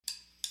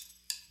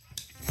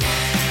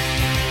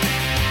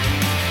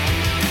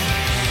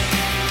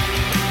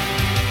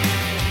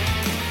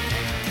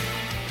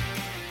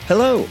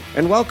Hello,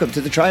 and welcome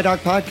to the TriDoc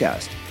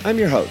Podcast. I'm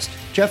your host,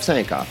 Jeff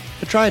Sankoff,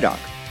 the TriDoc,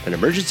 an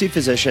emergency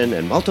physician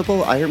and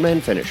multiple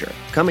Ironman finisher,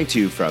 coming to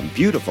you from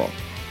beautiful,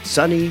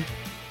 sunny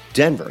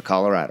Denver,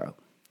 Colorado.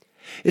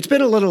 It's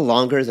been a little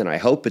longer than I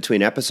hoped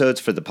between episodes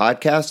for the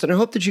podcast, and I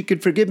hope that you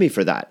could forgive me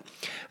for that.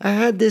 I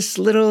had this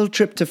little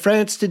trip to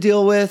France to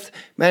deal with,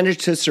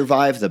 managed to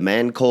survive the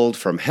man cold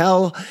from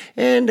hell,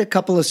 and a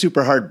couple of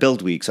super hard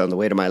build weeks on the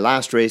way to my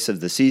last race of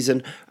the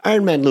season,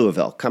 Ironman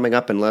Louisville, coming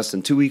up in less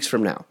than 2 weeks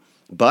from now.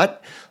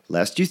 But,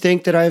 lest you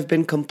think that I have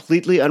been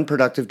completely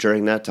unproductive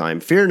during that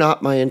time, fear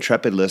not, my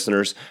intrepid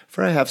listeners,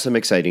 for I have some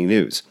exciting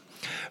news.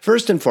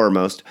 First and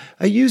foremost,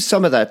 I used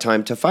some of that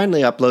time to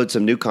finally upload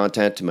some new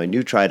content to my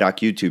new TriDoc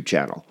YouTube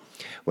channel.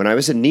 When I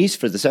was in Nice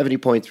for the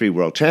 70.3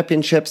 World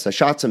Championships, I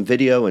shot some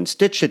video and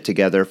stitched it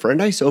together for a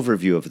nice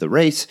overview of the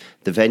race,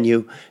 the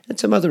venue, and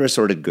some other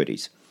assorted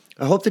goodies.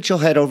 I hope that you'll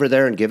head over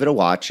there and give it a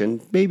watch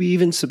and maybe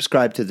even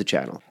subscribe to the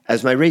channel.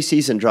 As my race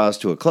season draws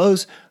to a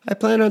close, I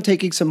plan on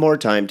taking some more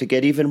time to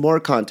get even more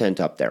content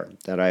up there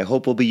that I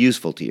hope will be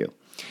useful to you.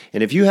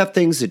 And if you have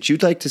things that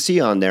you'd like to see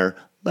on there,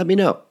 let me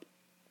know.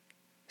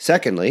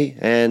 Secondly,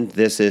 and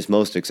this is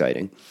most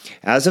exciting,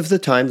 as of the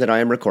time that I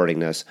am recording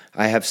this,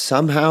 I have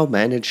somehow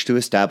managed to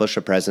establish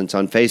a presence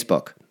on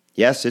Facebook.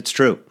 Yes, it's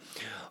true.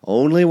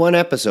 Only one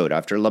episode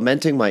after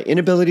lamenting my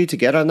inability to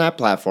get on that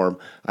platform,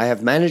 I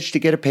have managed to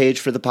get a page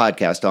for the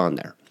podcast on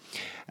there.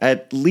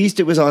 At least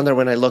it was on there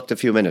when I looked a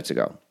few minutes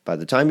ago. By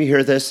the time you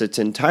hear this, it's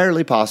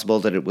entirely possible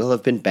that it will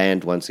have been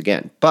banned once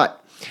again.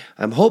 But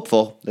I'm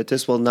hopeful that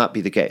this will not be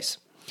the case.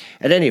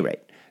 At any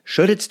rate,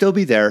 should it still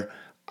be there,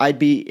 I'd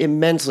be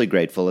immensely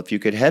grateful if you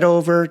could head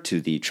over to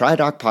the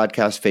TriDoc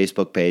Podcast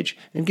Facebook page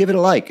and give it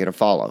a like and a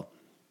follow.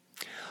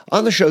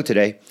 On the show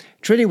today,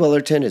 Trinny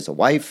Willerton is a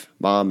wife,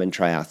 mom, and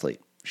triathlete.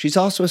 She's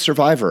also a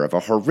survivor of a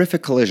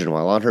horrific collision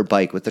while on her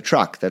bike with a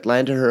truck that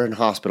landed her in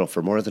hospital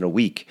for more than a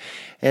week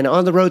and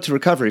on the road to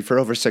recovery for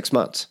over 6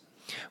 months.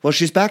 Well,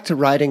 she's back to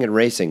riding and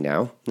racing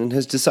now and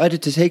has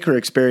decided to take her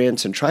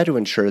experience and try to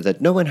ensure that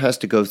no one has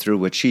to go through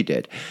what she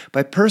did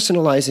by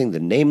personalizing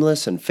the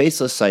nameless and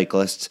faceless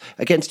cyclists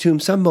against whom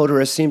some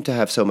motorists seem to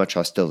have so much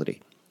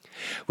hostility.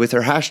 With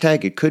her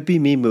hashtag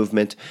 #ItCouldBeMe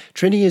movement,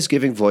 Trinny is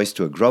giving voice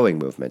to a growing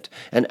movement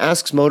and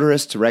asks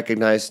motorists to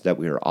recognize that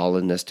we are all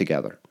in this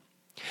together.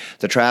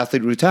 The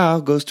triathlete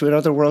Routard goes to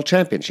another world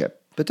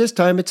championship, but this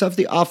time it's of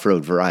the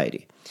off-road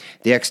variety.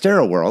 The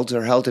Xterra Worlds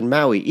are held in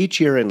Maui each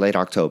year in late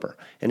October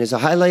and is a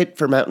highlight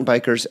for mountain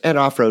bikers and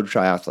off-road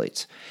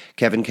triathletes.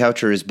 Kevin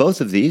Coucher is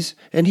both of these,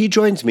 and he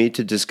joins me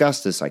to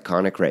discuss this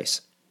iconic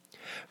race.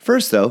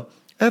 First, though,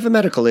 I have a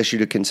medical issue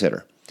to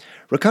consider.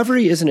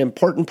 Recovery is an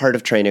important part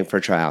of training for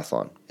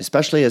triathlon,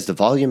 especially as the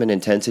volume and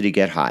intensity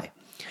get high.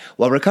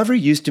 While recovery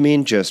used to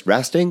mean just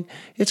resting,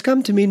 it's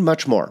come to mean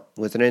much more,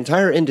 with an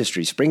entire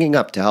industry springing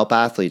up to help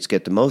athletes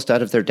get the most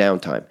out of their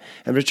downtime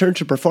and return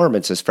to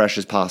performance as fresh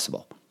as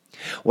possible.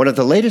 One of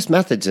the latest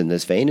methods in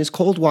this vein is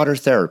cold water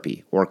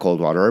therapy, or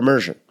cold water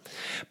immersion.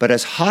 But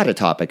as hot a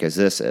topic as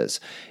this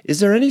is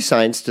there any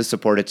science to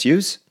support its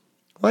use?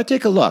 Well, I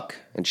take a look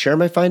and share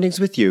my findings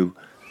with you,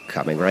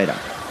 coming right up.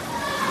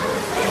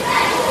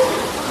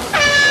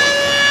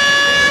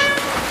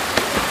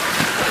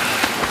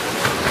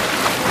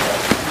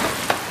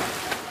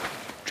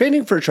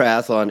 Training for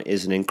triathlon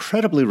is an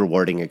incredibly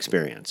rewarding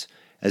experience.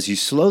 As you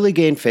slowly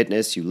gain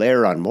fitness, you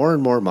layer on more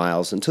and more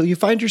miles until you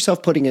find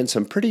yourself putting in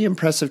some pretty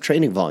impressive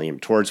training volume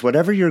towards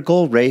whatever your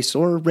goal race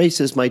or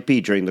races might be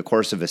during the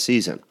course of a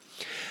season.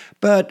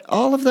 But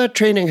all of that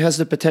training has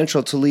the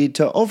potential to lead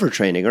to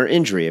overtraining or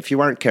injury if you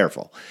aren't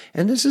careful,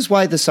 and this is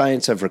why the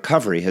science of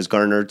recovery has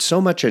garnered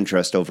so much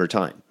interest over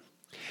time.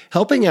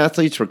 Helping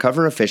athletes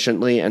recover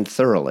efficiently and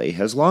thoroughly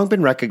has long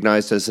been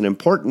recognized as an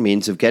important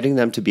means of getting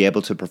them to be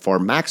able to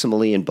perform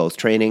maximally in both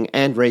training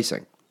and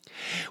racing.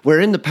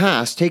 Where in the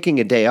past, taking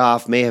a day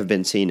off may have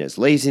been seen as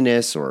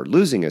laziness or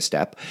losing a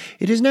step,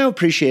 it is now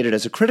appreciated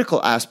as a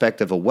critical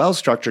aspect of a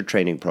well-structured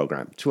training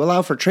program to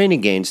allow for training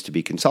gains to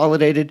be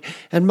consolidated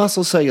and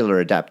muscle cellular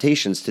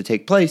adaptations to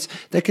take place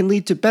that can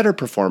lead to better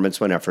performance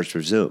when efforts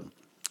resume.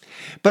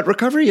 But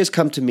recovery has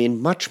come to mean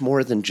much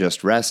more than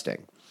just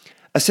resting.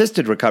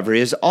 Assisted recovery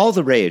is all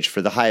the rage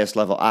for the highest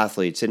level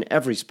athletes in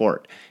every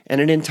sport,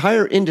 and an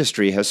entire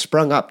industry has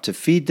sprung up to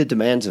feed the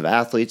demands of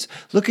athletes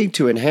looking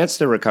to enhance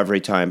their recovery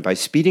time by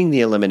speeding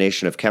the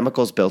elimination of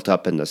chemicals built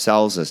up in the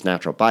cells as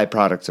natural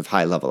byproducts of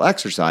high-level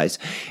exercise,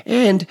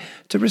 and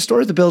to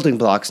restore the building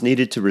blocks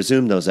needed to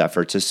resume those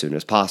efforts as soon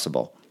as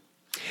possible.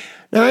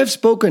 Now, I've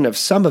spoken of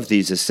some of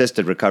these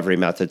assisted recovery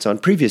methods on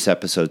previous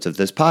episodes of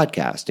this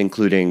podcast,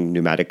 including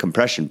pneumatic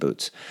compression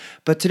boots,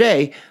 but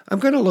today I'm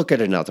going to look at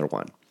another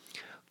one.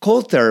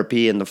 Cold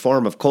therapy in the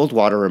form of cold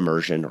water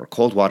immersion or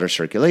cold water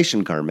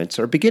circulation garments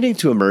are beginning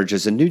to emerge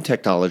as a new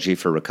technology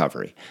for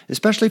recovery,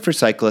 especially for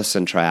cyclists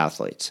and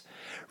triathletes.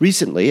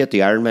 Recently, at the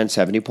Ironman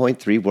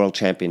 70.3 World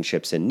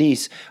Championships in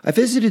Nice, I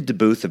visited the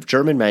booth of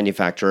German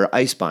manufacturer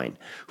Eisbein,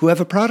 who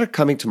have a product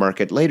coming to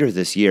market later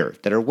this year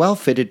that are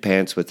well-fitted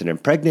pants with an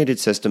impregnated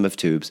system of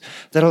tubes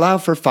that allow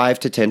for 5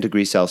 to 10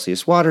 degrees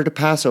Celsius water to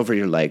pass over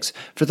your legs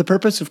for the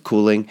purpose of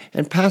cooling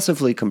and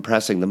passively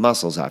compressing the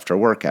muscles after a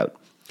workout.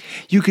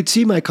 You could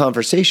see my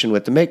conversation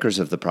with the makers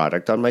of the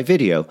product on my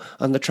video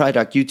on the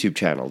TriDoc YouTube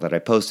channel that I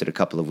posted a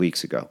couple of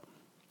weeks ago.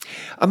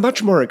 A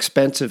much more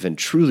expensive and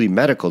truly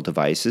medical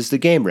device is the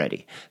Game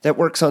Ready, that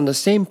works on the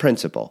same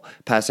principle,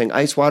 passing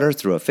ice water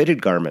through a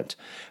fitted garment.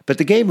 But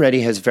the Game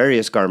Ready has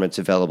various garments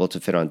available to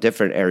fit on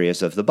different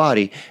areas of the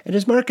body and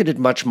is marketed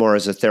much more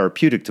as a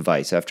therapeutic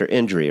device after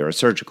injury or a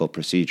surgical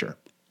procedure.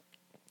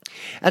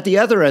 At the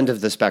other end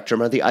of the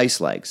spectrum are the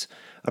Ice Legs,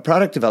 a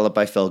product developed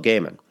by Phil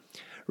Gaiman.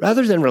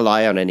 Rather than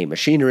rely on any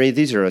machinery,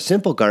 these are a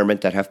simple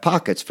garment that have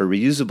pockets for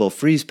reusable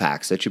freeze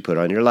packs that you put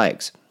on your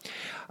legs.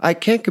 I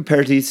can't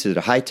compare these to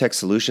the high-tech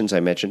solutions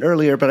I mentioned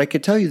earlier, but I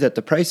could tell you that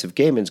the price of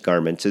Gaiman's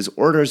garments is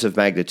orders of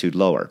magnitude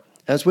lower,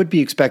 as would be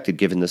expected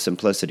given the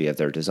simplicity of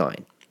their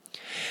design.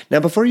 Now,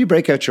 before you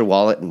break out your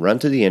wallet and run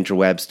to the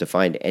interwebs to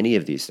find any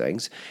of these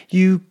things,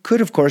 you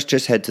could, of course,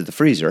 just head to the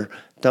freezer,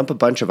 dump a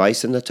bunch of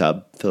ice in the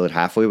tub, fill it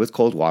halfway with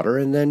cold water,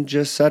 and then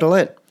just settle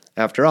in.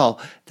 After all,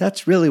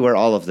 that's really where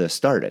all of this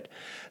started.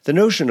 The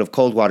notion of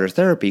cold water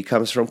therapy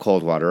comes from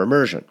cold water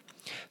immersion.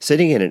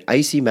 Sitting in an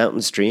icy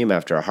mountain stream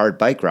after a hard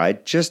bike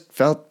ride just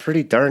felt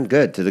pretty darn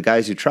good to the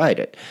guys who tried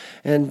it,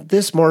 and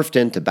this morphed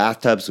into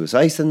bathtubs with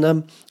ice in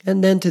them,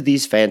 and then to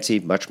these fancy,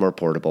 much more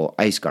portable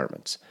ice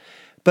garments.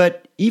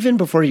 But even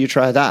before you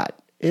try that,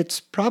 it's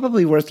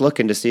probably worth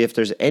looking to see if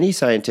there's any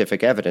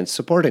scientific evidence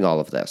supporting all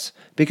of this,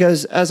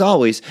 because, as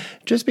always,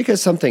 just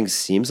because something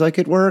seems like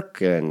it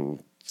works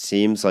and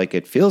seems like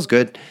it feels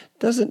good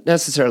doesn't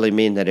necessarily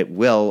mean that it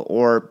will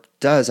or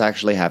does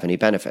actually have any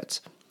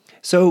benefits.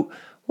 So,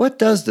 what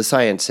does the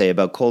science say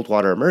about cold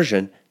water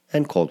immersion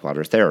and cold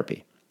water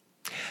therapy?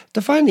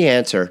 To find the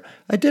answer,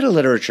 I did a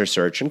literature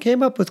search and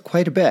came up with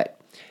quite a bit.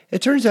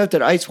 It turns out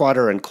that ice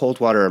water and cold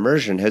water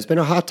immersion has been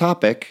a hot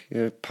topic,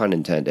 pun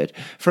intended,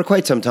 for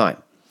quite some time.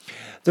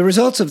 The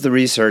results of the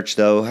research,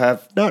 though,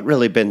 have not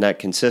really been that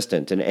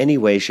consistent in any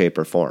way, shape,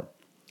 or form.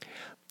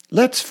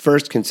 Let's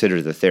first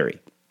consider the theory.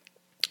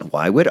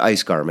 Why would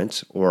ice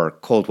garments, or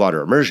cold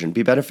water immersion,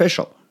 be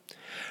beneficial?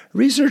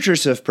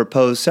 Researchers have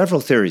proposed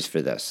several theories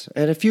for this,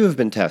 and a few have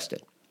been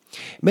tested.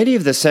 Many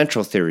of the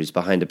central theories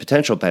behind the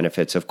potential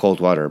benefits of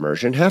cold water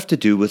immersion have to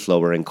do with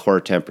lowering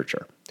core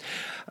temperature.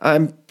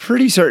 I'm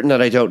pretty certain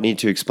that I don't need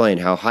to explain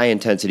how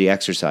high-intensity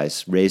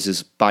exercise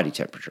raises body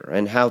temperature,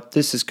 and how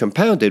this is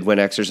compounded when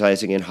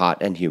exercising in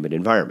hot and humid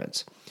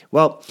environments.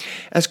 Well,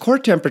 as core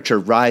temperature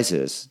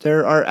rises,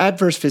 there are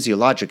adverse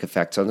physiologic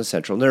effects on the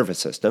central nervous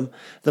system,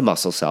 the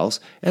muscle cells,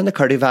 and the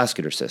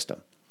cardiovascular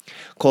system.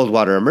 Cold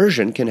water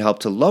immersion can help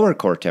to lower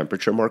core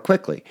temperature more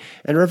quickly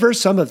and reverse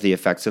some of the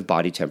effects of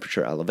body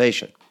temperature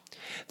elevation.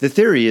 The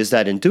theory is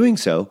that in doing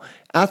so,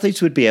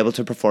 athletes would be able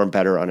to perform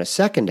better on a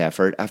second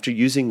effort after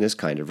using this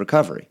kind of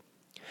recovery.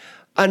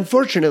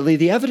 Unfortunately,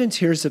 the evidence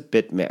here is a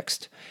bit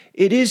mixed.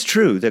 It is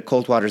true that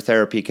cold water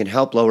therapy can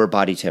help lower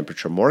body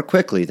temperature more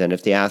quickly than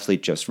if the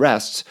athlete just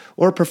rests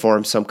or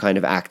performs some kind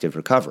of active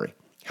recovery.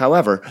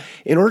 However,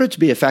 in order to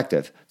be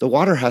effective, the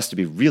water has to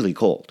be really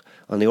cold,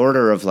 on the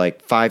order of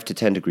 5 to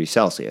 10 degrees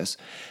Celsius.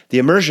 The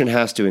immersion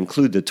has to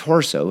include the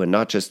torso and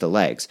not just the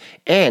legs,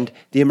 and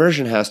the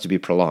immersion has to be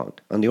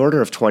prolonged, on the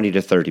order of 20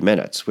 to 30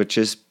 minutes, which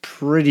is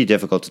pretty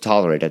difficult to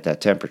tolerate at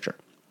that temperature.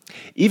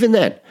 Even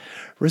then,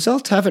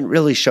 results haven't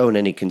really shown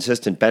any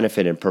consistent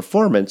benefit in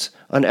performance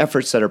on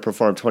efforts that are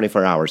performed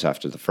 24 hours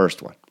after the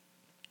first one.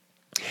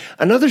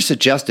 Another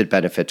suggested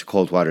benefit to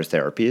cold water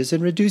therapy is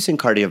in reducing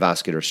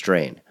cardiovascular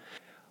strain.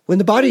 When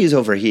the body is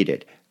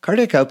overheated,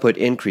 cardiac output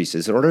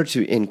increases in order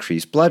to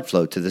increase blood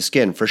flow to the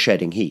skin for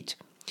shedding heat.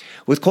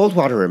 With cold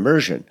water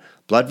immersion,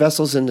 blood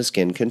vessels in the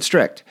skin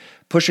constrict,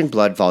 pushing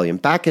blood volume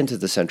back into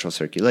the central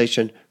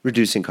circulation,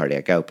 reducing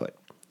cardiac output.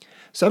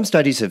 Some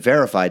studies have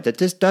verified that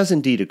this does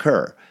indeed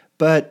occur,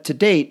 but to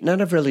date, none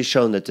have really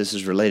shown that this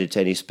is related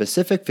to any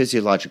specific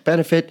physiologic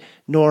benefit,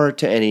 nor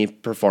to any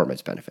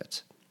performance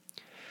benefits.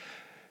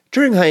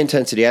 During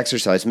high-intensity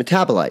exercise,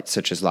 metabolites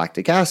such as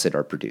lactic acid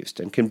are produced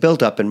and can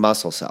build up in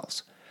muscle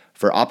cells.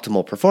 For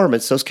optimal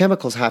performance, those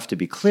chemicals have to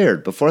be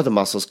cleared before the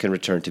muscles can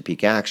return to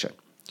peak action.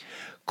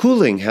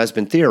 Cooling has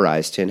been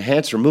theorized to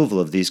enhance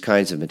removal of these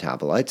kinds of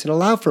metabolites and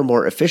allow for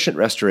more efficient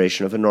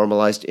restoration of a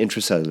normalized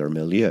intracellular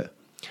milieu.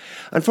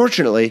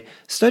 Unfortunately,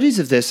 studies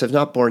of this have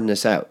not borne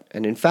this out,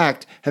 and in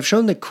fact have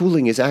shown that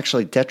cooling is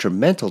actually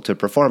detrimental to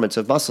performance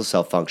of muscle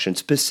cell function,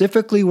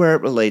 specifically where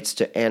it relates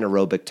to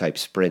anaerobic-type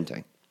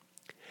sprinting.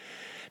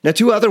 Now,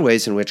 two other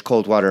ways in which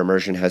cold water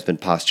immersion has been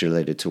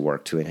postulated to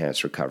work to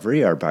enhance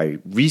recovery are by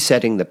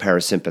resetting the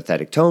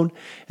parasympathetic tone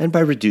and by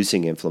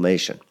reducing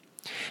inflammation.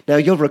 Now,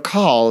 you'll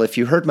recall, if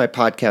you heard my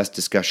podcast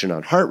discussion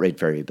on heart rate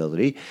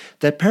variability,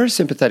 that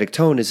parasympathetic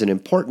tone is an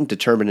important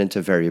determinant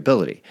of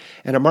variability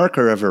and a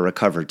marker of a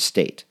recovered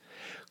state.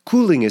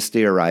 Cooling is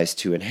theorized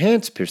to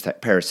enhance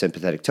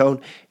parasympathetic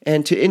tone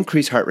and to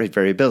increase heart rate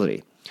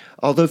variability.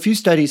 Although few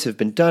studies have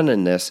been done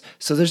in this,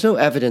 so there's no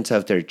evidence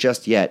out there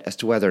just yet as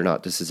to whether or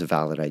not this is a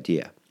valid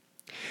idea.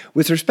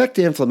 With respect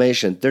to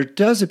inflammation, there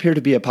does appear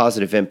to be a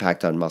positive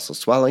impact on muscle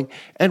swelling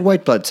and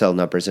white blood cell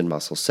numbers in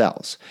muscle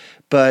cells.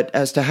 But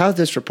as to how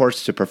this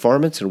reports to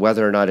performance and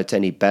whether or not it's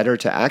any better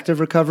to active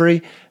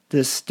recovery,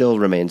 this still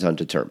remains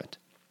undetermined.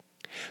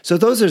 So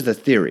those are the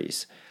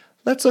theories.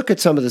 Let's look at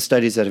some of the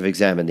studies that have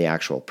examined the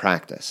actual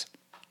practice.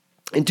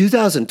 In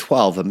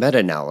 2012, a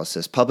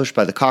meta-analysis published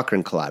by the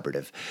Cochrane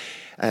Collaborative.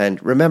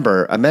 And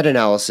remember, a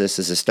meta-analysis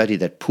is a study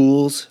that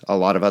pools a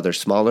lot of other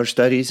smaller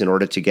studies in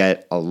order to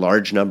get a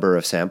large number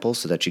of samples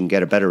so that you can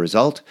get a better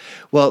result.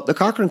 Well, the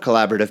Cochrane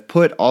Collaborative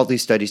put all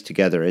these studies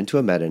together into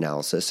a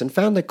meta-analysis and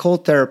found that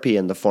cold therapy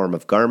in the form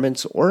of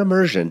garments or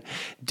immersion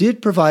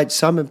did provide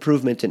some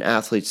improvement in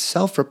athletes'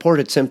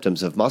 self-reported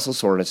symptoms of muscle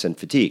soreness and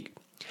fatigue.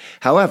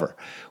 However,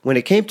 when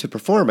it came to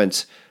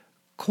performance,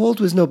 cold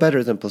was no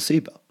better than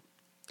placebo.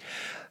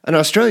 An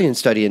Australian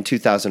study in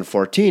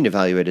 2014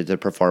 evaluated the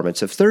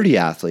performance of 30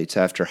 athletes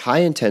after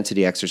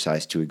high-intensity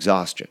exercise to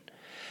exhaustion.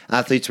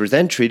 Athletes were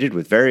then treated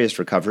with various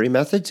recovery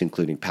methods,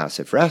 including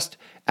passive rest,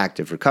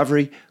 active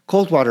recovery,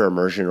 cold water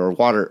immersion,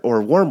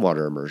 or warm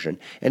water immersion,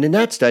 and in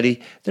that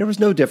study, there was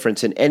no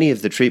difference in any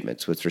of the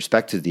treatments with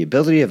respect to the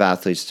ability of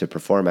athletes to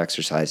perform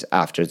exercise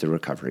after the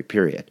recovery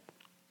period.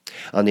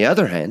 On the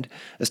other hand,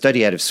 a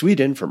study out of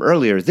Sweden from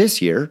earlier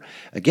this year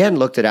again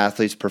looked at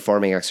athletes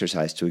performing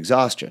exercise to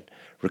exhaustion,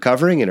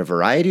 recovering in a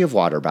variety of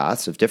water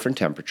baths of different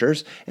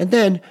temperatures, and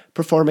then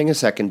performing a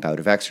second bout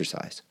of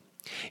exercise.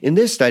 In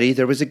this study,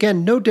 there was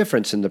again no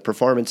difference in the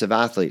performance of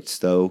athletes,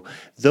 though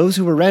those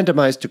who were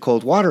randomized to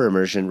cold water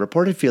immersion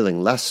reported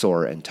feeling less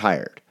sore and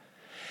tired.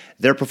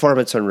 Their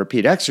performance on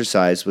repeat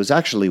exercise was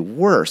actually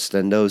worse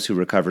than those who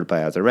recovered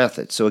by other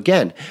methods. So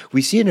again,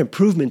 we see an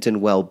improvement in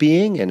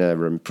well-being and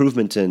an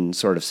improvement in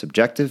sort of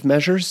subjective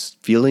measures,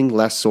 feeling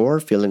less sore,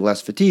 feeling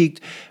less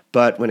fatigued,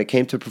 but when it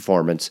came to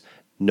performance,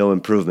 no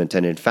improvement,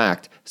 and in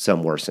fact,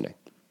 some worsening.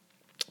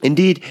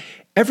 Indeed,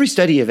 every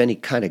study of any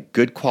kind of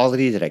good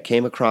quality that I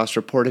came across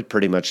reported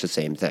pretty much the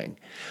same thing.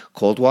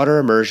 Cold water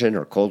immersion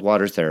or cold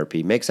water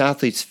therapy makes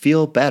athletes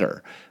feel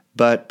better,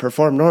 but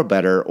perform no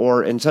better,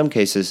 or in some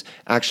cases,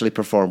 actually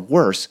perform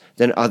worse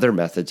than other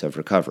methods of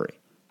recovery.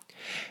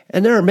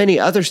 And there are many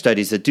other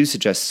studies that do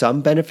suggest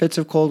some benefits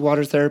of cold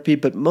water therapy,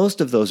 but most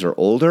of those are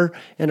older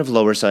and of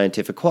lower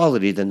scientific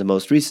quality than the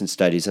most recent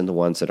studies and the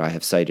ones that I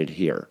have cited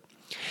here.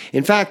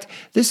 In fact,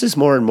 this is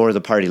more and more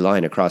the party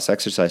line across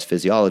exercise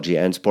physiology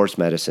and sports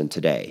medicine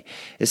today.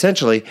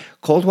 Essentially,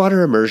 cold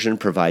water immersion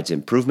provides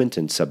improvement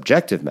in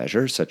subjective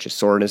measures such as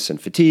soreness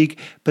and fatigue,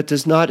 but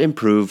does not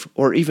improve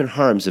or even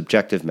harms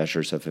objective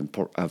measures of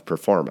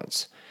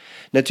performance.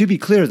 Now, to be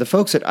clear, the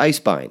folks at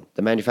Icebind,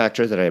 the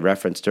manufacturer that I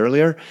referenced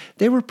earlier,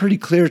 they were pretty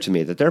clear to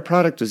me that their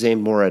product was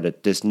aimed more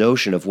at this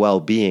notion of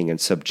well-being and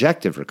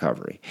subjective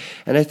recovery.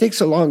 And I think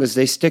so long as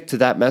they stick to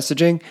that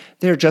messaging,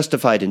 they're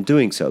justified in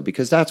doing so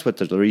because that's what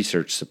the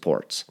research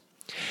supports.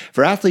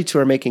 For athletes who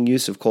are making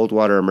use of cold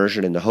water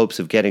immersion in the hopes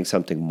of getting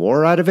something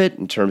more out of it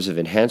in terms of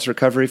enhanced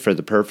recovery for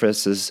the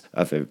purposes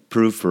of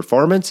improved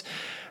performance,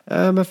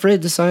 I'm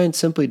afraid the science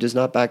simply does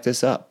not back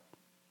this up.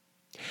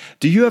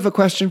 Do you have a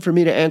question for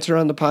me to answer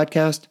on the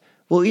podcast?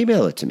 Well,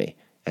 email it to me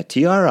at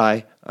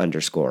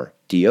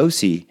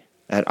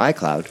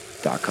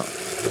tri_doc@icloud.com.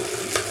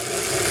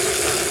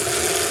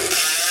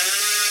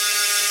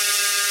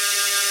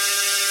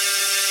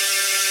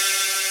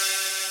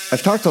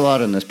 I've talked a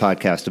lot on this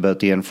podcast about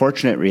the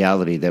unfortunate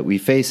reality that we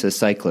face as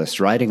cyclists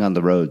riding on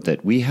the road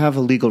that we have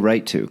a legal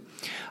right to.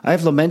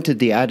 I've lamented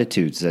the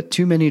attitudes that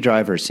too many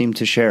drivers seem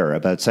to share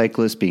about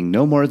cyclists being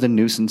no more than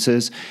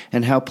nuisances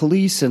and how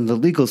police and the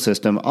legal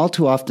system all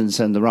too often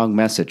send the wrong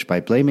message by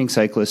blaming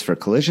cyclists for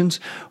collisions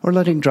or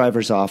letting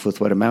drivers off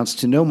with what amounts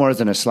to no more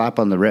than a slap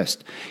on the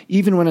wrist,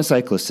 even when a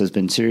cyclist has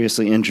been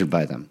seriously injured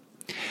by them.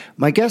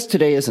 My guest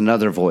today is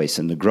another voice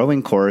in the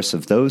growing chorus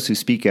of those who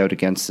speak out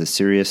against this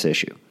serious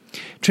issue.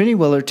 Trini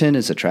Willerton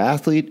is a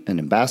triathlete, an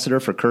ambassador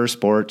for Kerr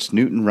Sports,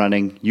 Newton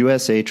Running,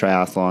 USA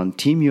Triathlon,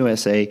 Team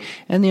USA,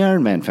 and the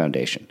Ironman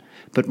Foundation.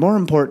 But more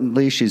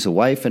importantly, she's a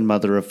wife and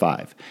mother of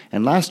 5.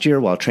 And last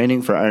year, while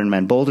training for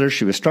Ironman Boulder,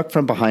 she was struck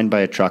from behind by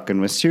a truck and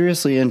was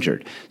seriously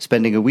injured,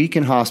 spending a week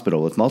in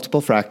hospital with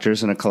multiple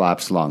fractures and a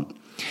collapsed lung.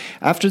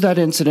 After that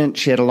incident,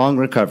 she had a long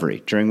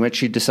recovery, during which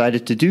she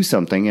decided to do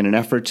something in an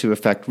effort to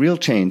effect real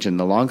change in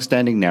the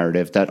long-standing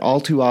narrative that all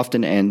too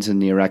often ends in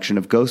the erection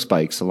of ghost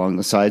bikes along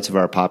the sides of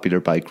our popular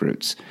bike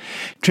routes.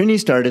 Trini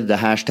started the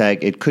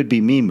hashtag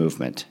 #ItCouldBeMe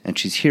movement, and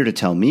she's here to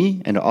tell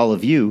me and all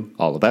of you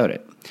all about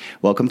it.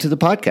 Welcome to the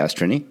podcast,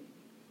 Trini.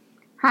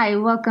 Hi,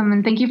 welcome,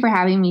 and thank you for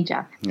having me,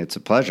 Jeff. It's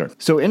a pleasure.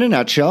 So in a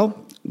nutshell,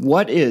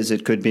 what is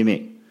It Could Be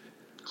Me?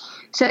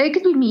 So It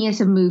Could Be Me is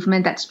a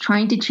movement that's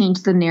trying to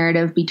change the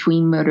narrative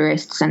between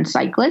motorists and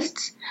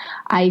cyclists.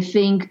 I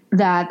think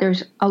that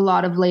there's a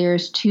lot of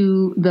layers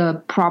to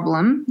the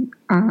problem.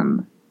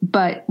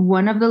 But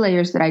one of the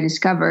layers that I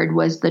discovered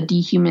was the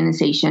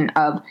dehumanization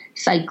of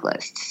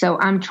cyclists. So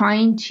I'm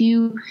trying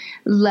to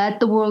let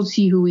the world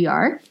see who we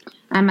are.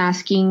 I'm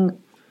asking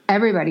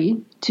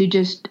everybody to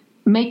just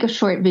make a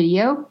short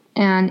video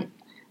and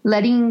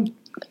letting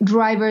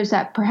drivers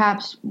that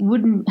perhaps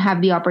wouldn't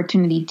have the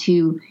opportunity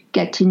to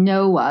get to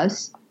know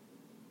us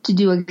to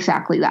do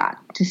exactly that,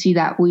 to see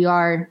that we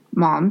are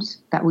moms,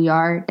 that we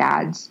are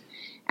dads,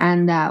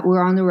 and that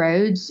we're on the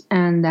roads,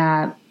 and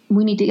that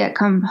we need to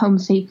come home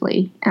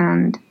safely.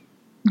 And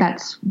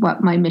that's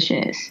what my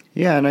mission is.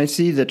 Yeah, and I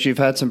see that you've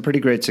had some pretty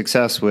great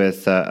success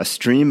with a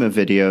stream of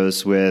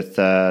videos with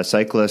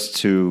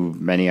cyclists who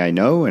many I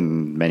know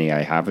and many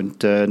I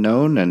haven't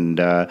known, and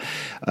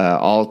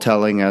all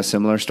telling a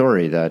similar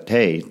story that,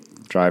 hey,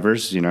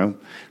 drivers,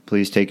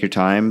 please take your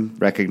time,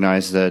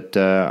 recognize that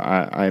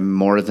I'm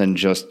more than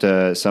just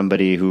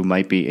somebody who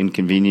might be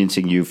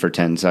inconveniencing you for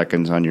 10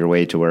 seconds on your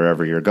way to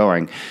wherever you're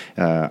going.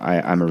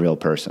 I'm a real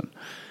person.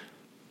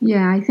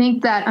 Yeah, I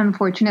think that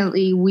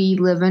unfortunately we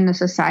live in a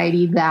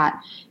society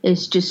that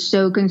is just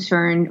so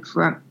concerned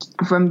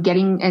from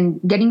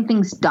getting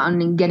things done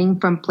and getting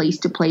from place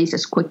to place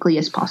as quickly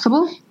as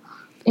possible.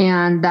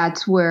 And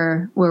that's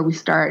where we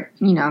start,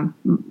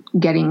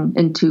 getting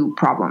into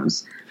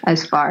problems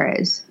as far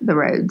as the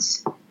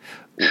roads.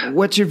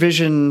 What's your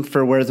vision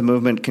for where the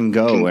movement can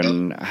go,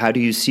 and how do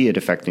you see it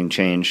affecting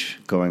change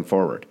going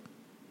forward?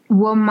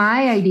 Well,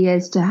 my idea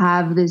is to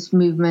have this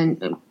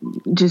movement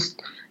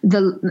just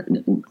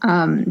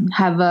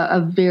have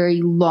a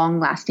very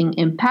long-lasting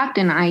impact.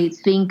 And I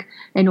think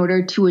in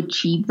order to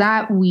achieve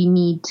that, we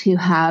need to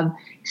have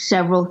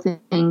several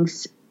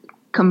things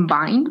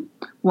combined.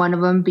 One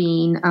of them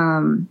being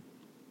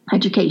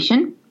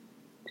education.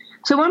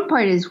 So one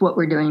part is what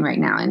we're doing right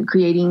now and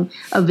creating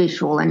a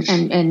visual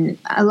and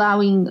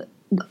allowing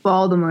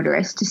all the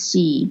motorists to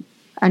see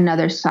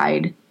another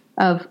side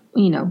of,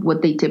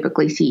 what they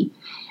typically see.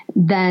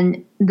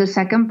 Then the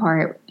second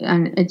part,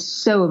 and it's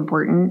so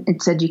important,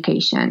 it's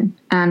education.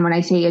 And when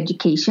I say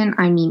education,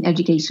 I mean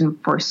education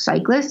for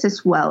cyclists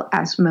as well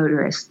as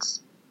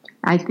motorists.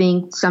 I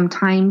think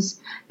sometimes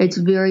it's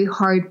very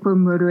hard for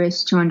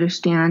motorists to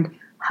understand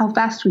how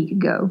fast we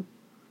could go.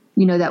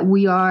 That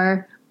we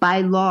are by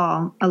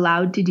law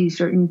allowed to do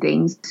certain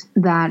things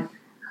that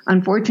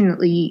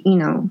unfortunately,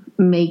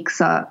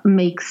 makes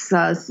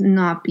us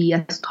not be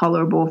as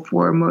tolerable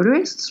for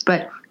motorists.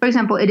 But for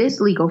example, it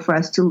is legal for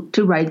us to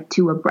ride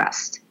two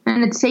abreast,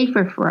 and it's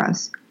safer for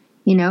us,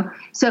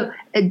 So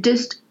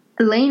just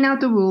laying out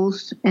the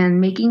rules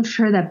and making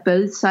sure that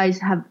both sides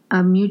have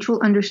a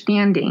mutual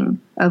understanding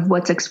of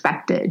what's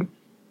expected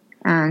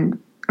and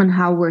on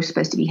how we're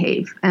supposed to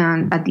behave.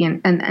 And at the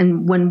end,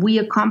 and when we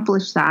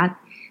accomplish that,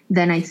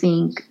 then I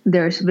think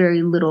there's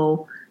very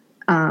little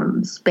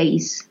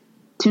space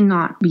to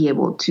not be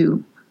able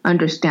to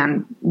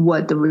understand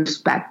what the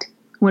respect,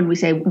 when we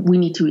say we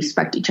need to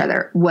respect each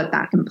other, what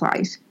that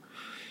implies.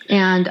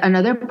 And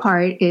another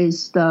part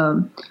is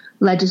the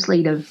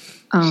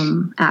legislative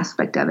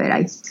aspect of it.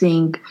 I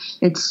think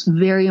it's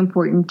very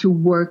important to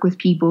work with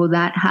people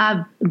that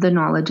have the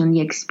knowledge and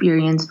the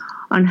experience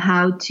on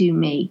how to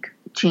make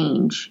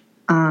change.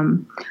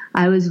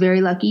 I was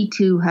very lucky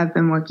to have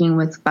been working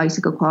with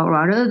Bicycle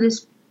Colorado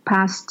this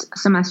past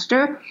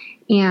semester,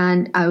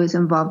 and I was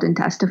involved in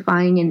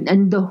testifying,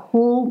 and the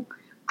whole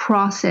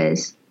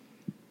process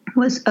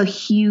was a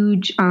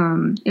huge,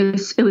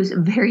 it was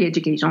very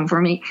educational for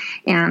me.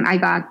 And I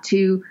got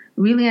to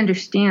really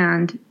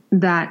understand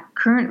that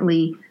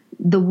currently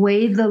the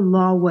way the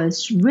law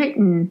was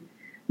written,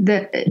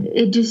 that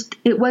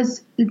it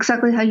was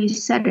exactly how you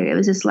said it. It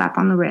was a slap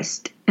on the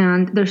wrist.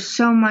 And there's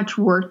so much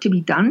work to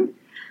be done.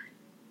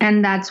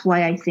 And that's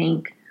why I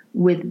think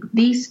with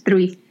these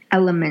three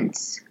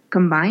elements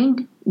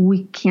combined,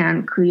 we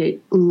can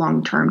create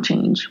long-term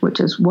change, which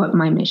is what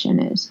my mission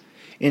is.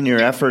 In your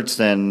efforts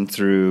then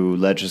through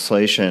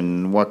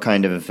legislation, what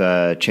kind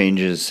of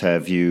changes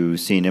have you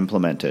seen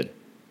implemented?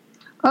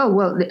 Oh,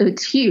 well,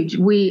 it's huge.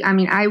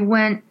 I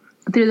went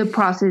through the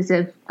process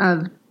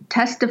of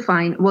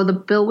testifying. Well, the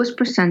bill was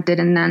presented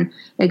and then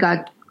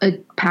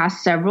it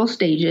passed several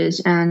stages,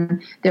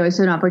 and there was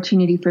an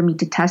opportunity for me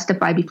to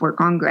testify before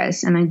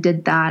Congress. And I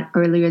did that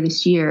earlier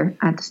this year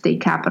at the state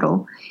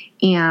capitol.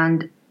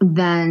 And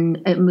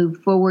then it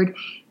moved forward.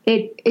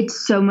 It's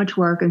so much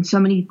work and so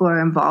many people are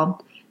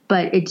involved,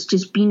 but it's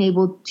just being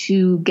able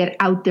to get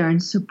out there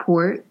and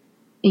support,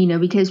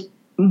 because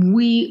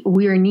we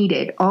are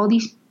needed. All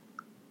these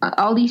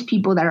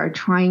people that are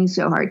trying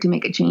so hard to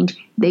make a change,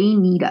 they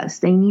need us.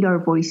 They need our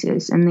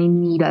voices, and they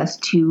need us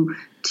to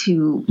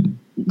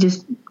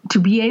just to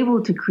be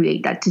able to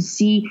create that, to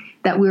see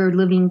that we're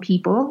living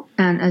people.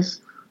 And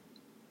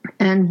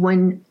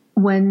when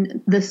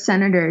the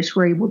senators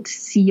were able to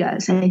see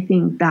us, I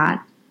think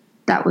that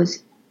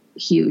was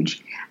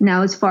huge.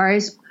 Now, as far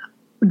as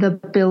the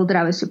bill that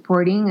I was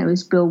supporting, it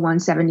was Bill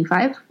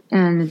 175,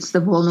 and it's the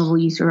Vulnerable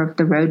User of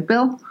the Road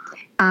bill.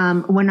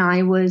 When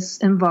I was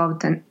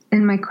involved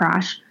in my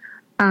crash,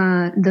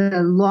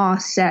 the law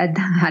said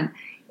that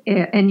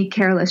any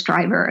careless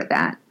driver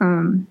that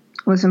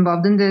was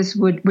involved in this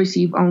would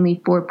receive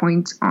only 4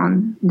 points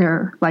on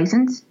their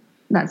license.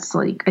 That's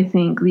like, I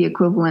think, the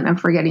equivalent of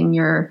forgetting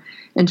your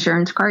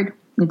insurance card.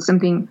 It's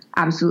something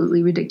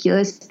absolutely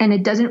ridiculous. And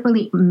it doesn't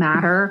really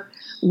matter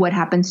what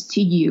happens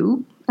to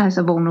you as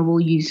a vulnerable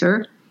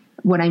user.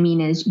 What I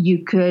mean is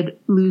you could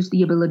lose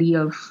the ability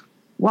of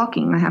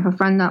walking. I have a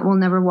friend that will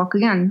never walk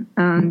again,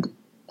 and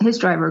his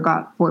driver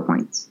got 4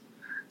 points.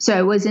 So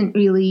it wasn't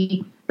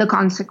really the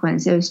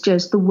consequence. It was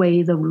just the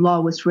way the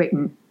law was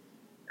written.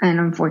 And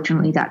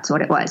unfortunately, that's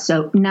what it was.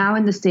 So now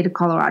in the state of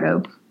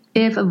Colorado,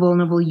 if a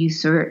vulnerable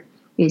user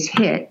is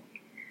hit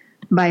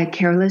by a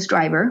careless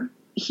driver,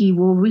 he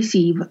will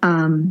receive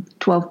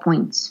 12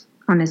 points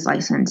on his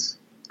license,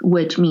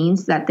 which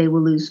means that they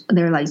will lose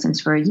their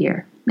license for a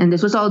year. And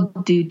this was all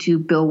due to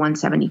Bill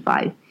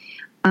 175.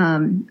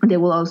 They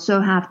will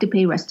also have to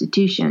pay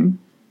restitution.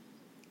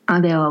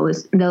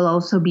 They'll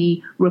also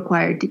be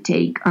required to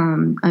take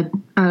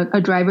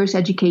a driver's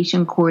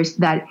education course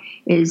that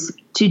is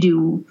to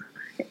do.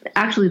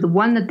 Actually, the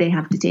one that they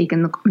have to take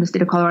in the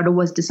state of Colorado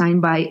was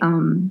designed by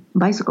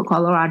Bicycle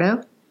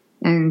Colorado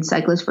and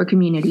Cyclists for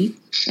Community,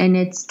 and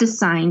it's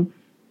designed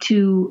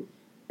to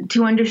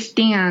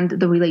understand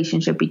the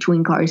relationship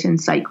between cars and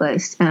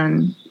cyclists,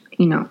 and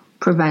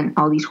prevent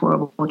all these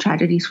horrible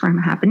tragedies from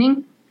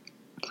happening.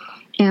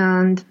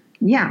 And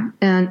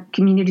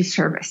community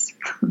service.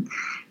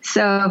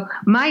 So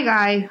my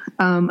guy,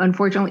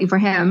 unfortunately for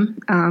him,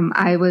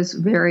 I was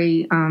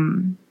very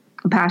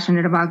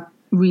passionate about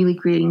really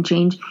creating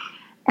change.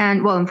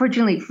 And well,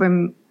 unfortunately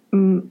from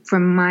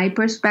my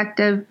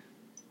perspective,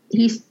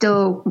 he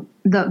still,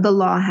 the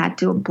law had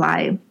to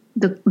apply.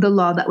 The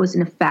law that was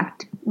in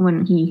effect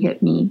when he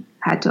hit me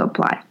had to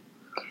apply.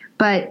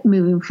 But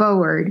moving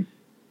forward,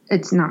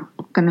 it's not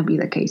going to be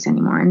the case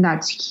anymore. And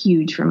that's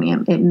huge for me.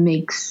 It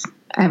makes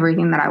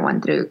everything that I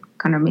went through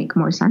kind of make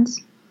more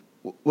sense.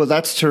 Well,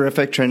 that's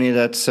terrific, Trini.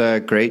 That's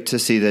great to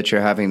see that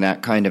you're having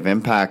that kind of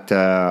impact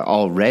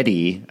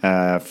already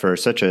for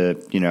such a,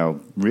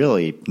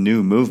 really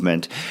new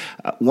movement.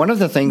 One of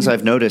the things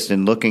I've noticed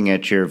in looking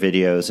at your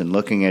videos and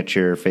looking at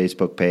your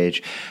Facebook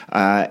page,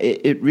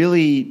 it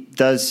really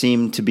does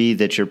seem to be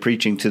that you're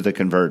preaching to the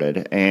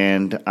converted.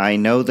 And I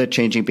know that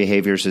changing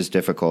behaviors is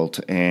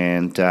difficult.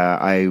 And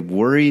I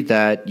worry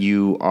that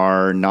you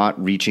are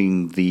not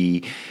reaching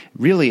the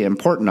really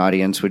important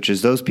audience, which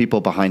is those people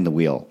behind the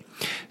wheel.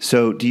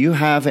 So do you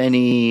have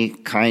any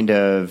kind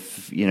of,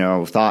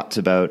 thoughts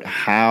about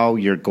how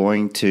you're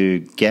going to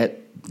get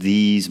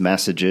these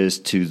messages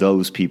to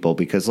those people?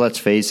 Because let's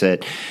face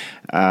it,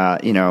 I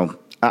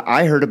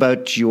heard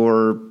about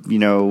your,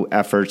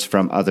 efforts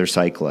from other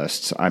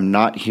cyclists. I'm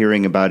not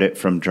hearing about it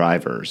from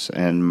drivers.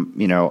 And,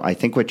 I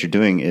think what you're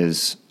doing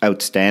is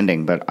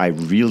outstanding, but I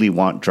really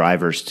want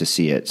drivers to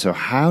see it. So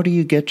how do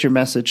you get your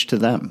message to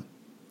them?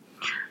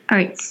 All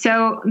right.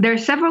 So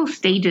there's several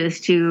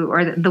stages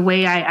or the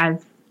way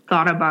I've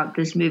thought about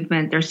this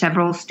movement, there's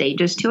several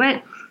stages to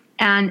it.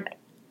 And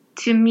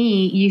to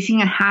me,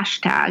 using a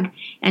hashtag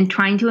and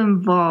trying to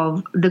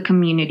involve the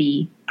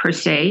community per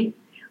se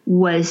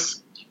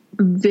was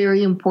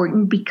very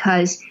important,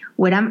 because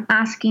what I'm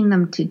asking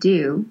them to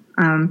do,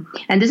 and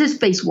this is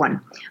phase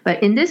one,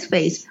 but in this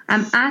phase,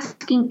 I'm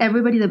asking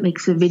everybody that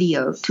makes a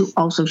video to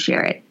also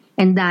share it.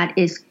 And that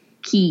is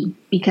key,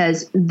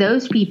 because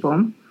those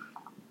people,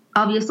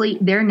 obviously,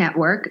 their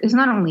network is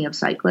not only of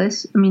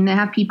cyclists. I mean, they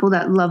have people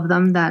that love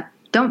them that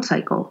don't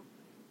cycle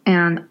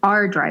and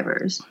are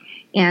drivers.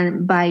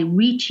 And by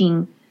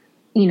reaching,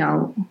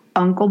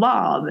 Uncle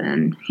Bob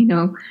and,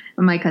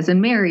 my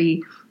cousin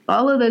Mary,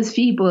 all of those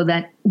people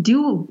that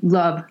do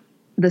love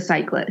the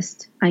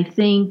cyclist, I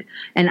think,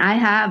 and I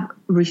have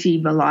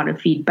received a lot of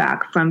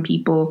feedback from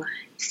people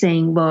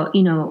saying,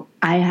 well,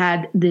 I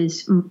had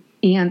this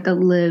aunt that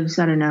lives,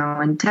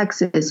 in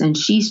Texas, and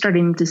she's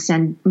starting to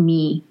send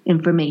me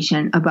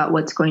information about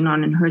what's going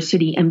on in her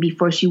city, and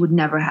before she would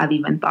never have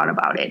even thought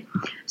about it.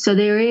 So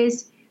there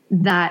is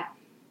that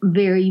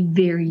very,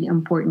 very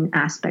important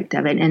aspect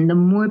of it. And the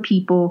more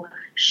people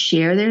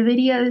share their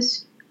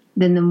videos,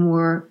 then the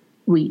more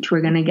reach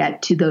we're going to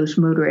get to those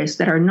motorists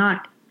that are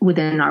not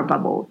within our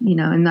bubble,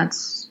 and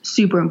that's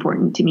super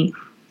important to me.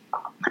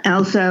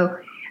 Also,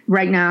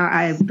 right now,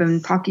 I've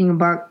been talking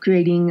about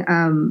creating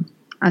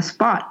a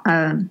spot,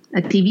 a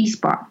TV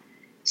spot.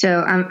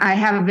 So I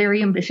have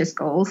very ambitious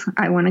goals.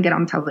 I want to get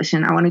on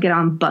television. I want to get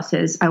on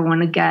buses. I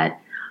want to get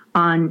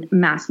on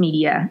mass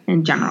media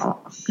in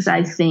general, because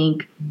I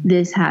think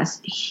this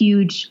has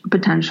huge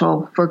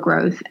potential for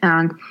growth.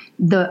 And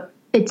the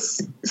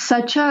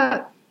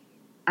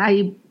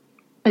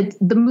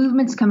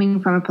movement's coming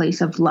from a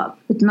place of love.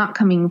 It's not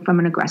coming from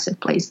an aggressive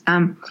place.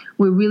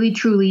 We're really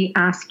truly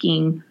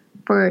asking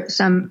for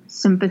some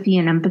sympathy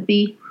and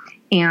empathy,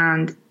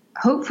 and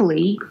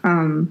hopefully,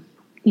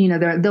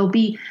 there'll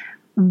be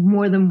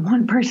more than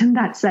one person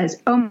that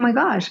says, oh my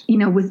gosh,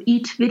 with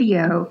each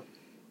video,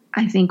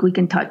 I think we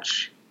can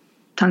touch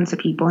tons of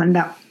people. And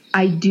that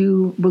I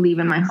do believe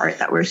in my heart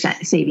that we're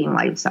saving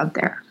lives out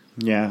there.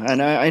 Yeah,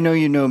 and I know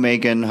you know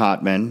Megan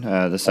Hotman,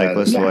 the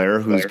cyclist lawyer,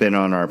 who's been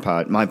on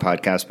my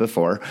podcast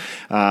before.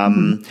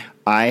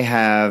 I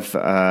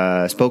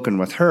have spoken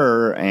with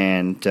her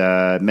and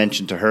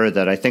mentioned to her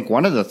that I think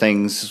one of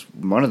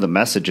the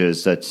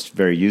messages that's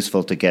very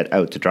useful to get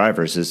out to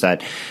drivers is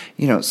that,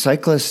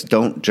 cyclists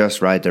don't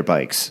just ride their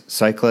bikes.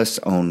 Cyclists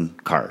own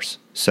cars.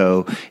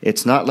 So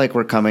it's not like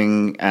we're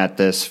coming at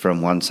this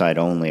from one side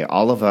only.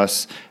 All of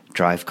us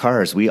drive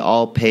cars. We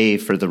all pay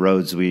for the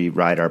roads we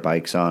ride our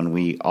bikes on.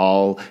 We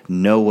all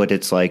know what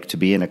it's like to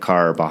be in a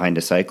car behind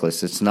a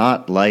cyclist. It's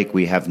not like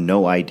we have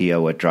no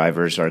idea what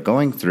drivers are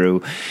going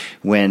through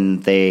when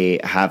they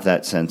have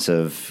that sense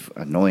of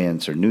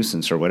annoyance or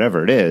nuisance or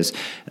whatever it is.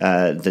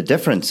 The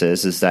difference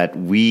is that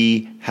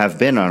we have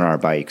been on our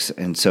bikes,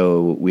 and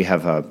so we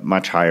have a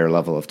much higher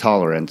level of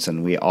tolerance,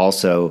 and we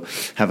also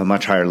have a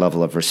much higher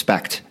level of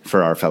respect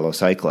for our fellow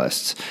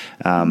cyclists.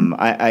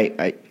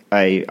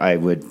 I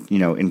would,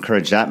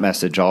 encourage that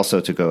message also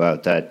to go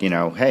out that,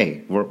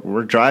 hey,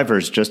 we're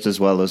drivers just as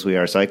well as we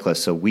are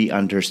cyclists, so we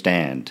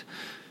understand.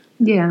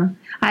 Yeah.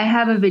 I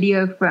have a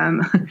video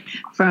from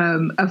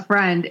a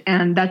friend,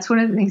 and that's one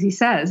of the things he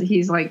says.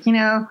 He's like,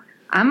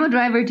 I'm a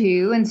driver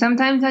too, and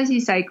sometimes I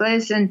see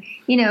cyclists and,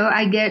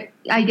 I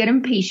get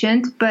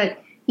impatient,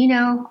 but,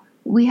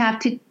 we have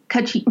to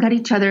cut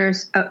each other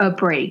a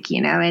break,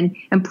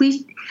 and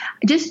please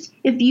just,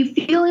 if you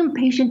feel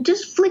impatient,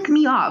 just flick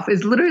me off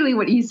is literally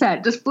what he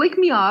said. Just flick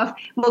me off.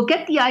 We'll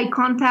get the eye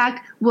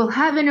contact. We'll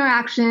have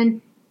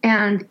interaction,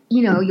 and,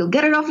 you'll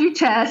get it off your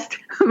chest.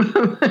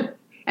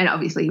 And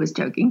obviously he was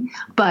joking,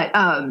 but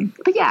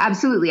yeah,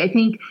 absolutely. I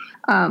think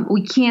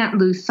we can't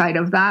lose sight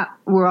of that.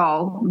 We're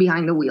all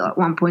behind the wheel at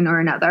one point or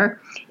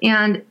another.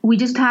 And we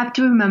just have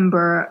to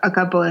remember a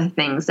couple of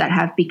things that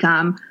have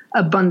become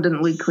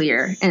abundantly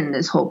clear in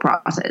this whole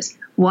process.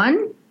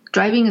 One,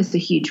 driving is a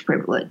huge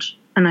privilege.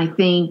 And I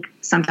think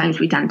sometimes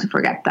we tend to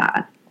forget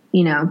that,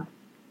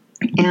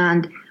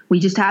 and we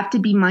just have to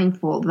be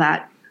mindful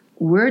that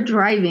we're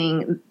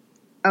driving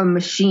a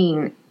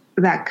machine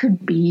that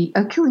could be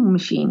a killing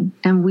machine.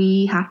 And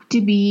we have to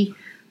be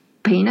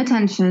paying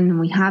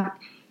attention.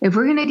 If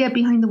we're going to get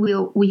behind the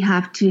wheel, we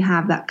have to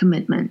have that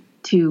commitment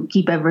to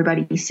keep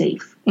everybody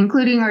safe,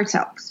 including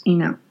ourselves,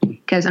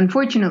 because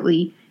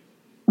unfortunately,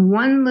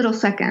 one little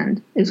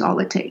second is all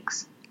it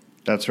takes.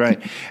 That's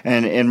right.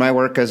 And in my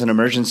work as an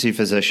emergency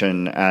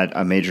physician at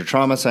a major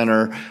trauma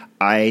center,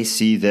 I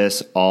see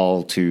this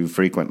all too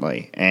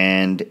frequently.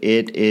 And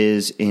it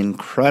is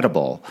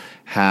incredible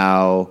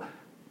how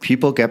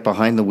people get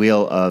behind the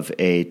wheel of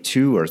a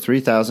 2,000 or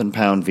 3,000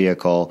 pound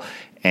vehicle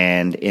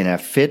and in a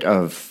fit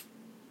of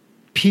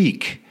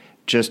pique,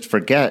 just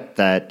forget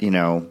that,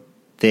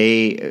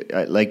 they,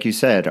 like you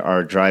said,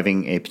 are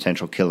driving a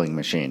potential killing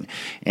machine.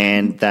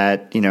 And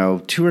that,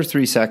 2 or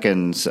 3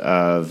 seconds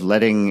of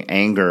letting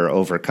anger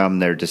overcome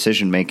their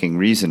decision-making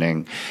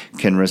reasoning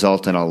can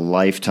result in a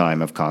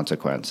lifetime of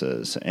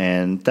consequences.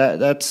 And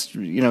that's,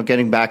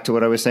 getting back to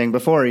what I was saying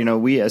before,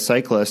 we as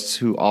cyclists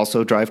who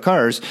also drive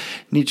cars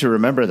need to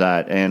remember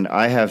that. And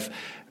I have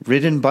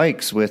ridden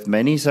bikes with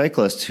many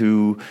cyclists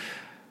who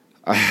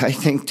I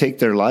think take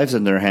their lives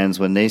in their hands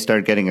when they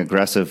start getting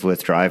aggressive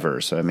with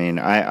drivers. I mean,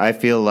 I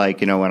feel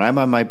like, when I'm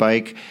on my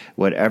bike,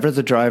 whatever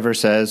the driver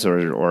says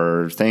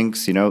or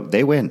thinks,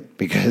 they win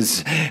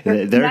because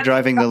they're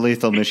driving the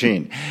lethal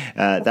machine.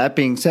 That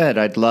being said,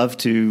 I'd love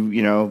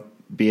to,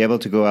 be able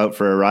to go out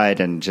for a ride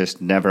and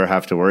just never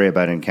have to worry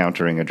about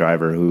encountering a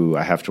driver who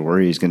I have to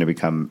worry is going to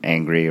become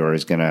angry or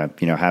is going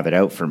to, have it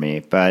out for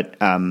me. But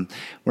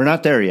we're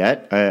not there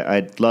yet.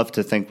 I'd love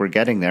to think we're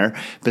getting there.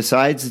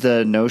 Besides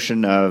the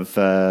notion of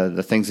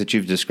the things that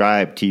you've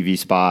described, TV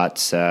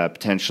spots,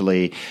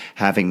 potentially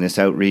having this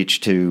outreach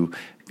to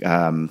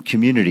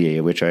community,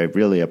 which I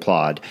really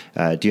applaud.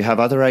 Do you have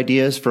other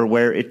ideas for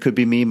where It Could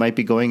Be Me might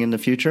be going in the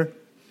future?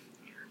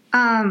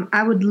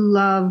 I would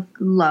love,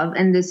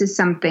 and this is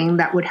something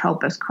that would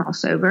help us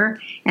cross over,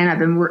 and I've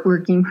been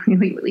working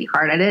really, really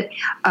hard at it.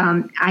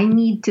 I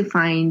need to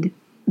find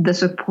the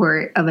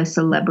support of a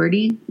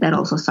celebrity that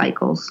also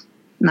cycles.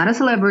 Not a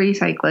celebrity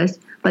cyclist,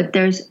 but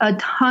there's a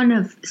ton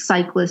of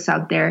cyclists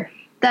out there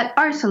that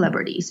are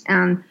celebrities.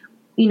 And,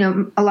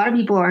 a lot of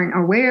people aren't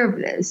aware of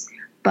this,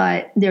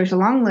 but there's a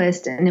long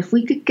list. And if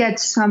we could get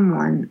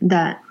someone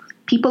that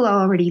people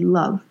already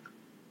love,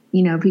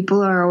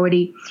 people are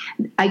already,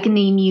 I can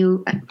name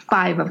you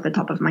 5 off the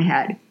top of my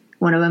head.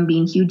 One of them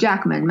being Hugh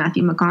Jackman,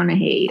 Matthew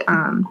McConaughey,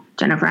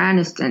 Jennifer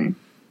Aniston,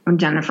 and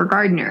Jennifer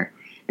Gardner.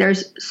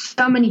 There's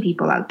so many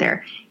people out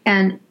there.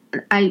 And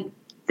I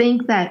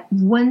think that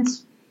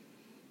once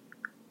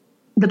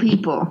the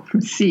people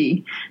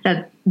see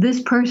that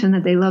this person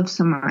that they love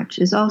so much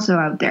is also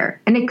out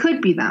there, and it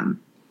could be them,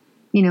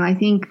 I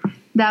think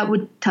that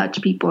would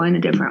touch people in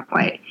a different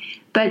way.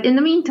 But in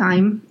the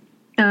meantime,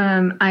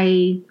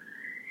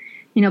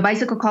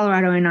 Bicycle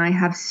Colorado and I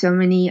have so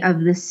many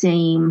of the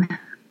same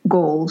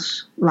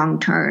goals long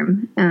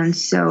term. And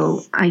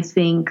so I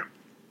think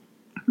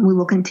we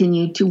will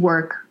continue to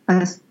work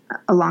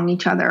along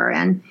each other.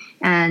 And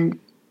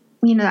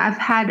I've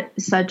had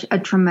such a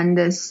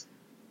tremendous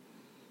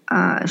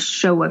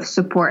show of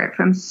support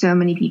from so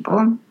many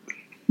people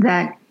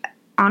that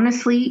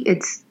honestly,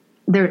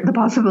 the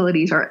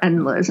possibilities are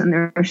endless, and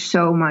there's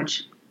so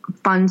much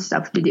fun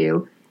stuff to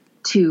do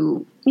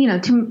to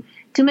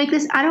make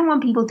this. I don't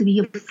want people to be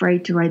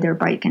afraid to ride their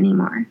bike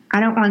anymore. I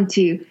don't want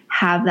to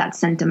have that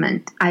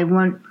sentiment. I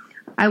want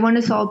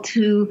us all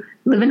to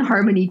live in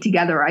harmony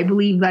together. I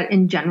believe that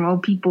in general,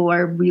 people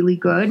are really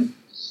good.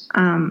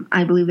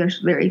 I believe there's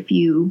very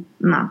few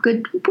not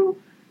good people.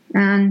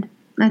 And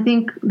I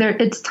think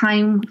it's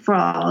time for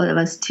all of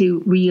us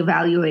to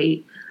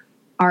reevaluate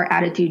our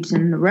attitudes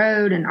in the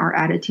road and our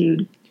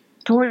attitude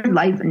toward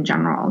life in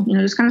general.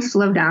 Just kind of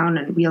slow down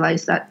and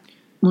realize that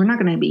we're not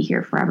going to be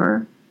here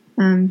forever.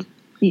 And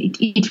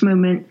each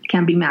moment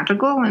can be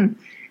magical, and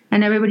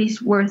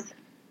everybody's worth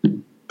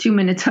 2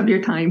 minutes of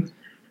your time.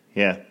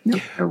 Yeah.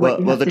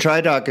 Well, the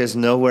TriDoc is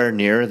nowhere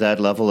near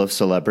that level of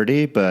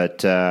celebrity,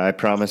 but I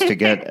promise to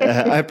get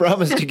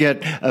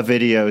a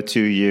video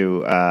to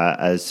you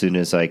as soon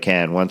as I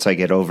can, once I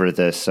get over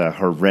this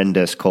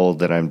horrendous cold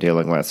that I'm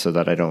dealing with, so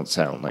that I don't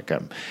sound like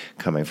I'm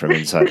coming from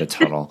inside a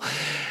tunnel.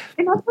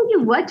 And I'll tell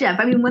you what, Jeff,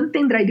 one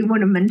thing that I do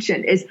want to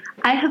mention is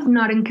I have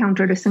not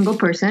encountered a single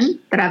person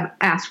that I've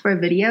asked for a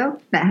video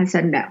that has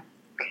said no.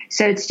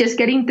 So it's just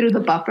getting through the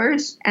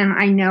buffers, and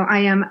I know I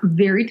am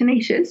very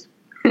tenacious.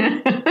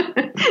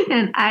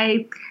 And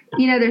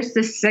there's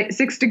this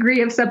 6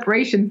 degree of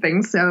separation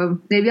thing. So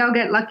maybe I'll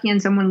get lucky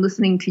and someone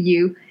listening to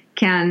you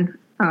can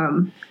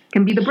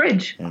be the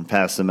bridge. And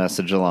pass the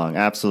message along.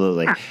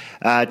 Absolutely.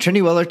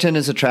 Trinny Willerton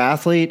is a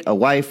triathlete, a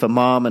wife, a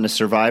mom, and a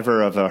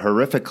survivor of a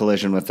horrific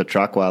collision with a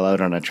truck while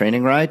out on a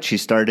training ride. She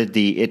started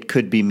the It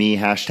Could Be Me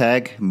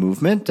hashtag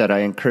movement that I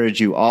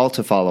encourage you all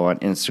to follow on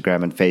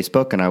Instagram and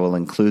Facebook, and I will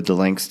include the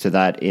links to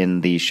that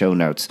in the show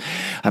notes.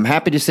 I'm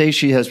happy to say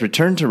she has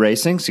returned to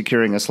racing,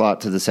 securing a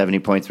slot to the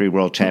 70.3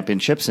 World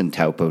Championships in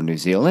Taupo, New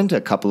Zealand, a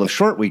couple of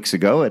short weeks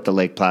ago at the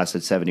Lake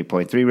Placid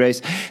 70.3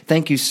 race.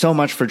 Thank you so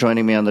much for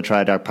joining me on the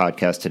TriDoc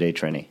podcast today,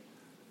 Trinny.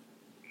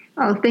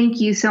 Oh, thank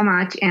you so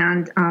much.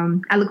 And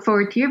I look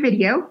forward to your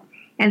video.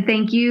 And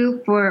thank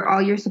you for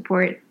all your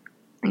support.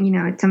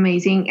 It's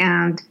amazing.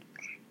 And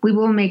we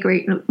will make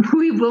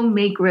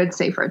roads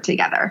safer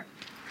together.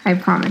 I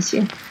promise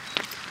you.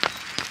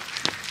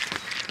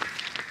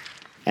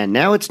 And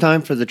now it's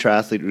time for the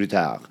Triathlete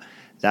Routard.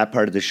 That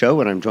part of the show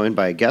when I'm joined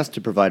by a guest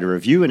to provide a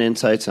review and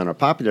insights on a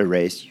popular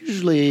race,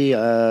 usually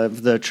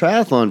of the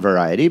triathlon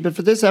variety. But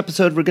for this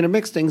episode, we're going to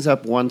mix things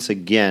up once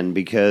again,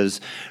 because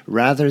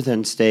rather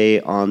than stay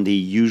on the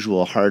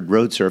usual hard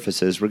road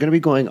surfaces, we're going to be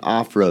going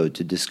off-road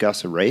to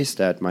discuss a race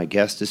that my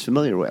guest is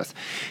familiar with.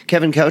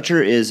 Kevin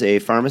Coucher is a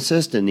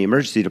pharmacist in the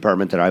emergency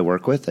department that I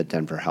work with at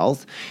Denver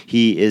Health.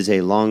 He is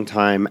a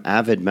longtime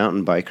avid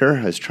mountain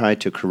biker, has tried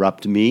to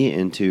corrupt me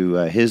into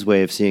his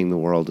way of seeing the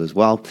world as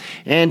well,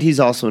 and he's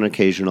also an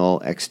occasional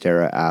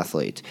Xterra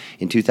athlete.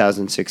 In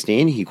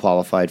 2016, he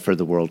qualified for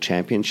the World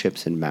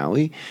Championships in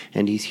Maui,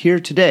 and he's here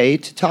today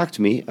to talk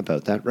to me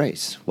about that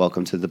race.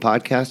 Welcome to the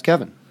podcast,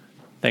 Kevin.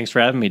 Thanks for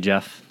having me,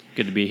 Jeff.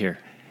 Good to be here.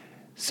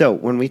 So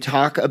when we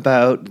talk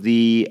about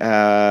the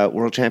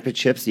World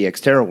Championships, the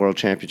Xterra World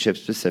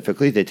Championships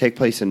specifically, they take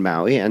place in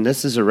Maui, and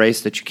this is a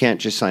race that you can't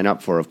just sign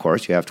up for, of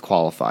course. You have to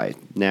qualify.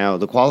 Now,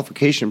 the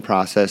qualification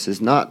process is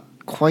not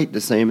quite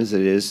the same as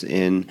it is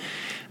in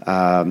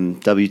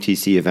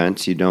WTC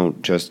events. You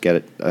don't just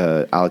get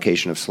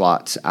allocation of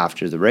slots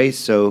after the race.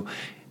 So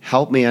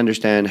help me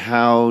understand,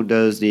 how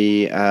does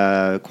the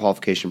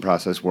qualification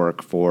process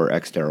work for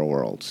Xterra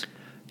Worlds?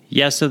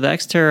 Yeah, so the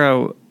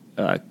Xterra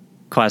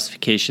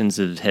classifications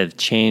have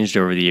changed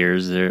over the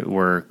years.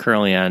 We're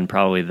currently on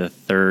probably the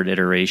third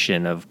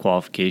iteration of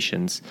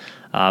qualifications.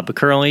 But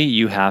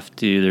currently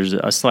there's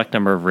a select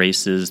number of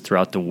races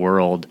throughout the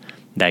world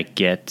that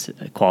get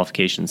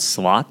qualification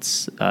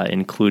slots,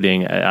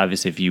 including,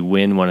 obviously, if you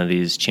win one of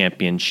these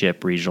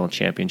regional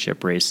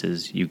championship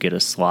races, you get a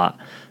slot.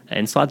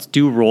 And slots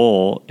do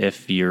roll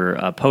if you're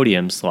a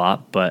podium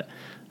slot, but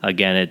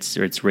again,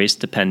 it's race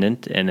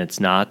dependent, and it's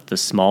not the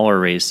smaller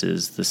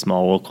races. The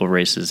small local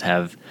races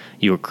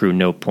you accrue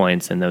no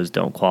points, and those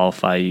don't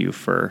qualify you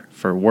for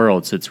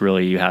Worlds. So it's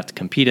really, you have to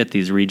compete at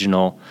these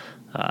regional,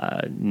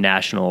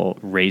 national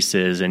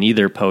races and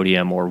either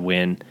podium or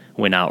win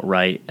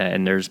outright,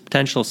 and there's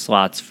potential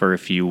slots for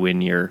if you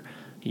win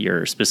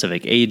your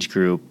specific age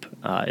group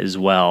as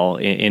well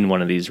in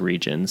one of these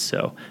regions.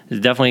 So it's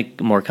definitely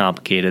more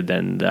complicated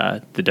than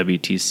the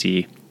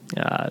WTC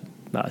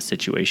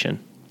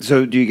situation.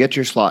 So do you get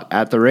your slot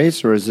at the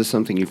race, or is this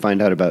something you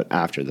find out about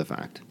after the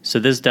fact? So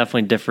this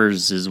definitely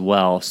differs as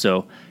well.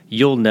 So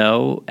you'll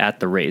know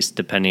at the race,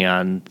 depending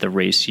on the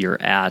race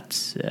you're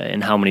at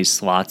and how many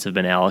slots have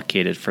been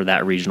allocated for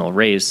that regional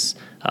race,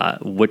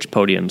 which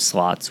podium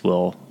slots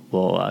will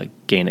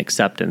gain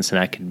acceptance,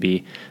 and that could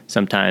be,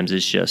 sometimes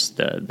it's just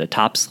the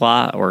top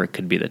slot, or it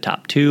could be the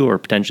top 2, or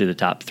potentially the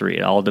top 3.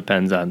 It all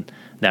depends on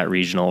that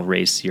regional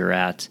race you're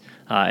at,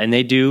 and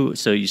they do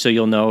so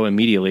you'll know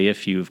immediately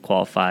if you've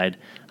qualified.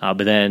 But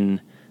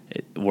then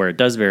where it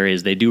does vary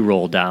is they do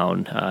roll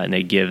down, and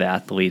they give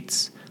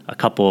athletes a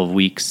couple of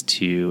weeks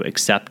to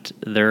accept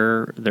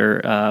their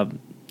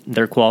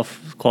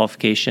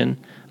qualification.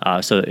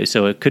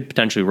 So it could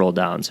potentially roll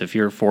down. So if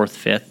you're fourth,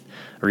 fifth,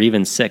 or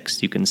even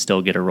sixth, you can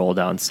still get a roll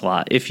down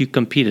slot if you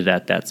competed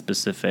at that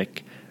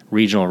specific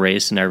regional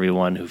race, and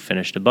everyone who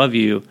finished above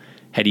you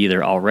had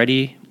either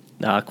already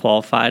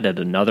qualified at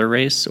another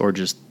race or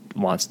just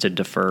wants to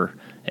defer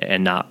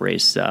and not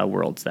race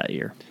Worlds that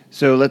year.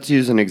 So let's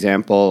use an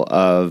example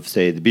of,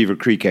 say, the Beaver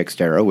Creek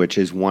Xterra, which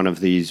is one of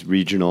these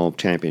regional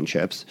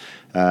championships.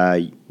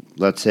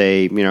 Let's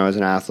say, as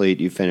an athlete,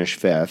 you finished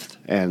fifth,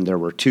 and there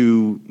were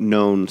 2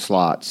 known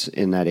slots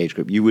in that age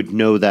group. You would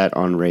know that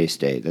on race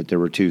day, that there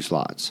were 2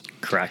 slots.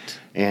 Correct.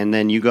 And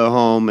then you go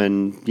home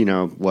and,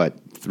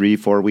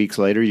 3-4 weeks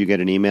later, you get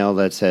an email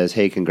that says,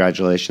 hey,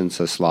 congratulations,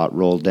 a slot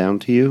rolled down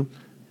to you?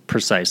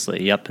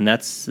 Precisely, yep. And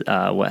that's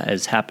what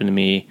has happened to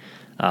me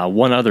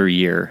one other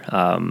year,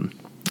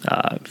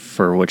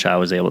 for which I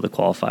was able to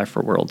qualify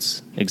for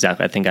Worlds.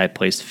 Exactly. I think I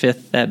placed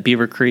fifth at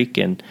Beaver Creek,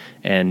 and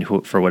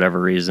for whatever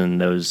reason,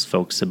 those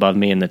folks above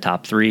me in the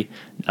top 3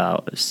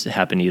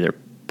 happened either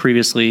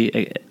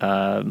previously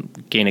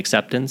gain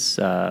acceptance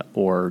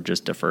or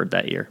just deferred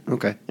that year.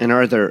 Okay. And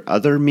are there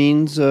other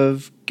means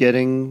of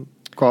getting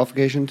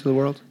qualification to the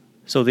World?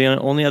 So the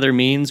only other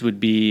means would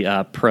be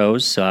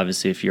pros. So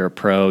obviously, if you're a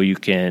pro, you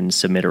can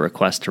submit a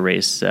request to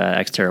race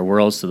Xterra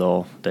Worlds.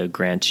 So they'll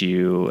grant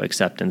you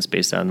acceptance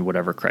based on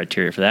whatever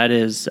criteria for that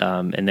is.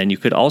 And then you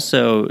could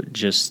also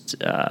just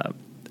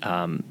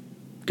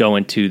go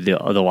into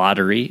the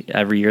lottery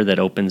every year that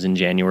opens in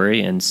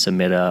January and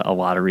submit a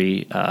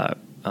lottery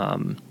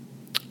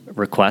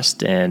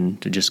request,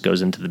 and it just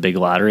goes into the big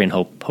lottery and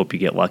hope you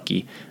get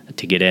lucky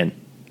to get in.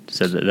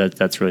 So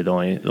that's really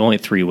the only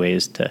 3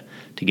 ways to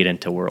get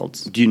into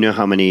Worlds. Do you know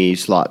how many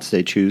slots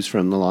they choose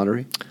from the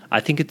lottery? I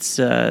think it's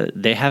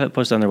they have it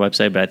posted on their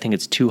website, but I think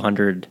it's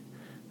 200.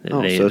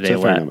 So it's a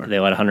fair number. They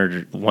let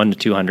 1 to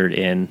 200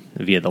 in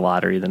via the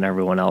lottery, then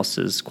everyone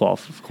else's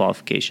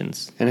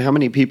qualifications. And how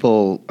many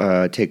people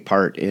take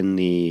part in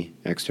the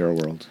Xterra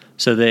World?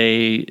 So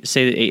they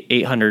say that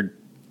 800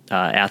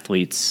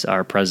 athletes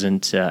are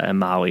present in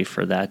Maui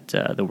for that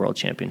the World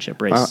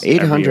Championship race. Wow,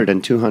 800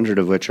 and 200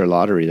 of which are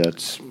lottery.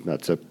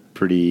 That's a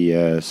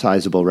pretty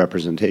sizable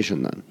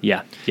representation then.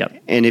 Yeah, yep.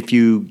 And if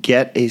you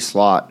get a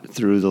slot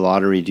through the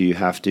lottery, do you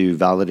have to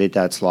validate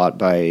that slot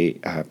by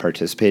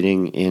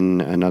participating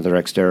in another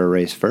Xterra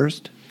race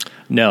first?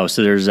 No,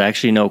 so there's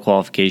actually no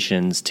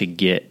qualifications to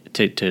get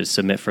to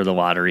submit for the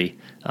lottery.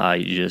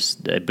 But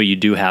you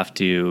do have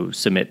to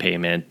submit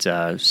payment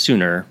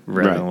sooner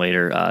rather than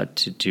later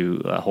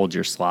to hold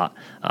your slot.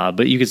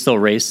 But you could still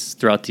race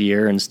throughout the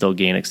year and still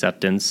gain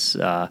acceptance,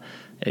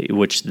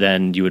 which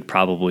then you would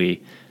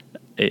probably,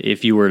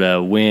 if you were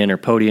to win or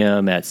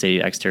podium at, say,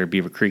 Xterra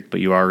Beaver Creek, but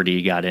you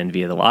already got in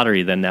via the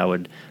lottery, then that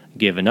would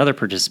give another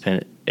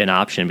participant an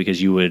option,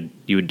 because you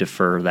would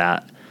defer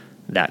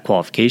that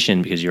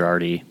qualification because you're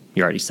already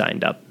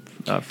signed up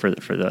for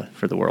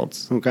the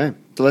Worlds. Okay.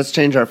 So let's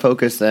change our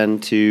focus then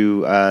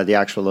to the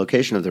actual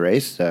location of the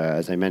race.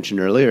 As I mentioned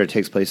earlier, it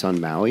takes place on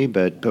Maui,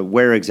 but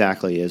where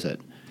exactly is it?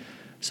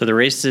 So the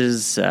race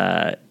is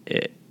at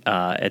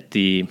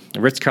the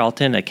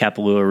Ritz-Carlton at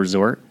Kapalua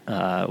Resort,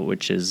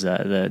 which is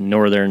the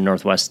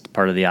northwest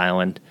part of the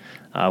island,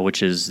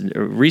 which is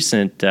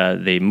recent.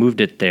 They moved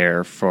it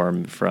there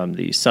from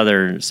the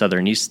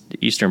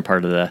eastern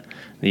part of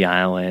the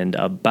island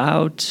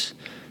about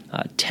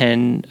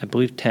 10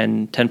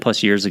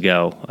 plus years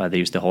ago. They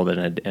used to hold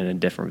it in a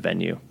different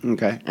venue.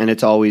 Okay. And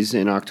it's always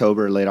in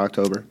October, late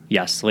October?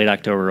 Yes, late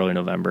October, early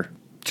November.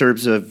 In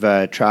terms of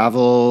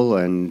travel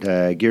and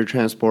gear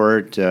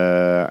transport,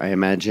 I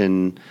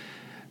imagine,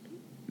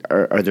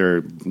 are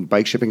there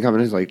bike shipping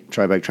companies like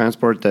Tri-Bike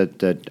Transport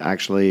that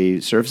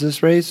actually serves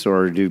this race,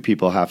 or do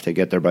people have to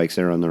get their bikes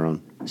there on their own?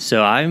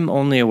 So I'm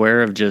only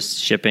aware of just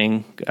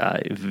shipping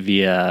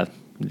via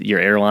your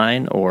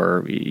airline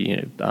or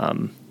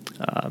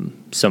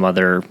some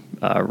other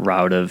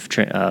route of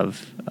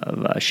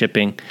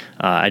shipping.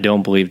 I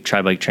don't believe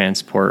Tri-Bike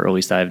Transport, or at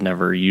least I've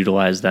never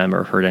utilized them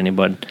or heard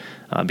anyone,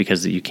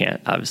 because you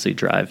can't obviously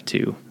drive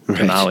to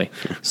Maui,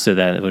 so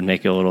that it would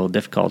make it a little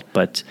difficult.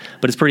 But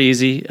it's pretty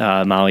easy.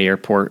 Maui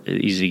Airport,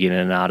 easy to get in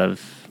and out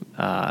of,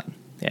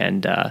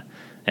 and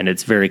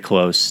it's very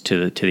close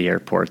to the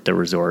airport. The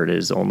resort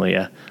is only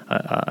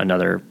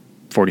another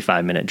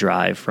 45-minute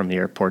drive from the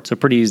airport, so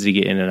pretty easy to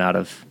get in and out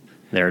of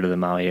there to the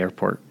Maui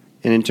Airport.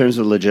 And in terms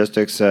of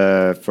logistics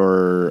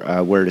for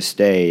where to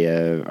stay,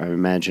 I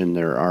imagine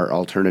there are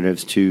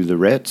alternatives to the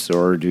Ritz,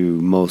 or do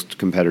most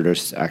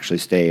competitors actually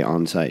stay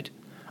on site?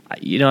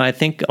 I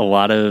think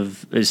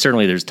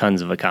certainly there's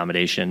tons of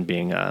accommodation,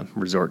 being a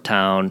resort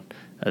town.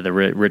 The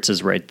Ritz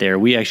is right there.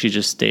 We actually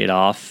just stayed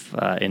off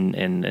in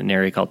an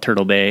area called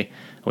Turtle Bay,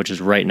 which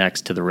is right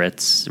next to the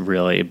Ritz,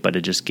 really, but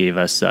it just gave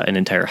us an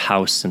entire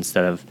house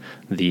instead of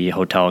the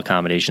hotel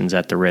accommodations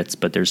at the Ritz.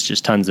 But there's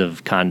just tons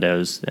of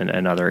condos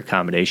and other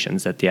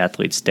accommodations that the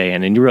athletes stay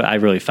in. And I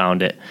really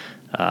found it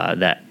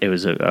that it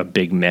was a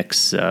big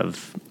mix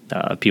of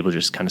people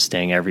just kind of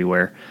staying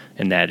everywhere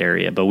in that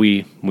area. But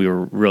we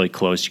were really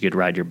close. You could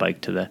ride your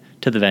bike to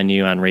the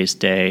venue on race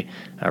day,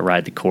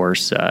 ride the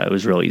course. It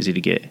was real easy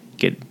to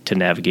get to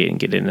navigate and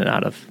get in and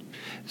out of.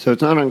 So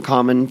it's not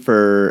uncommon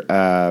for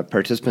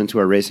participants who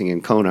are racing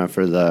in Kona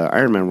for the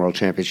Ironman World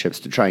Championships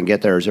to try and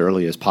get there as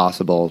early as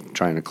possible,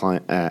 trying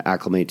to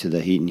acclimate to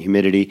the heat and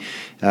humidity.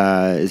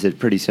 Is it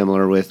pretty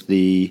similar with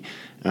the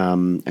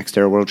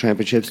Xterra World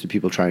Championships? Do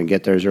people try and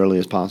get there as early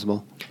as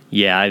possible?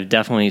 Yeah, I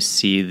definitely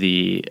see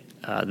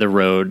the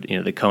road,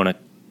 the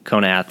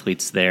Kona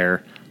athletes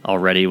there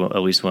already.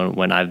 At least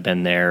when I've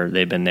been there,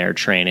 they've been there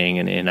training,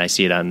 and I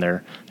see it on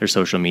their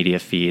social media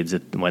feeds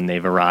when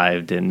they've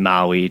arrived in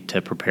Maui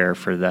to prepare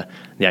for the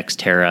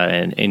Xterra.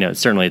 And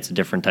certainly it's a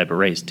different type of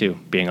race too.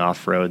 Being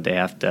off road,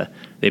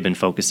 they've been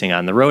focusing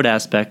on the road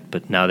aspect,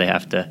 but now they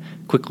have to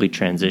quickly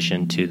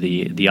transition to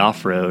the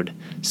off road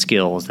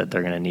skills that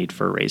they're going to need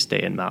for race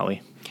day in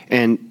Maui.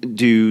 And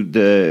do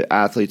the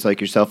athletes like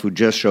yourself who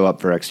just show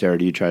up for Xterra,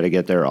 do you try to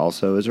get there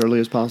also as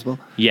early as possible?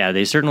 Yeah,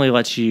 they certainly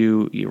let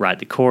you ride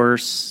the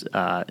course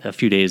a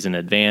few days in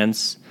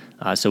advance.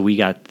 So we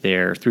got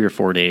there 3 or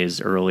 4 days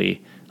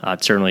early,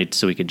 certainly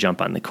so we could jump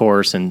on the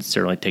course and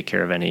certainly take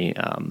care of any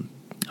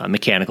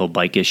mechanical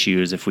bike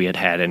issues if we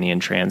had any in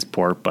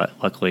transport, but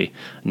luckily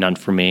none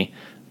for me.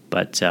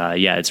 But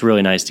it's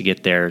really nice to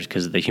get there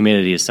because the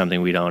humidity is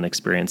something we don't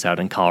experience out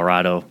in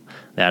Colorado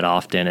that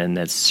often, and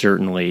that's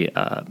certainly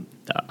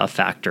a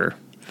factor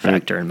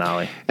in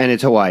Maui. And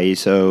it's Hawaii,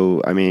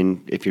 so I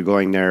mean, if you're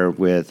going there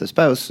with a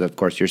spouse, of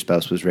course your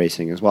spouse was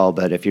racing as well,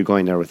 but if you're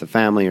going there with a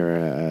family or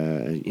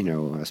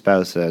a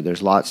spouse,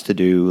 there's lots to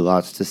do,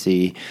 lots to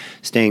see.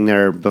 Staying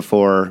there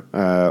before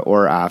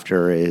or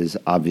after is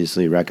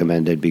obviously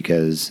recommended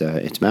because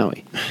it's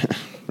Maui.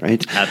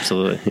 Right?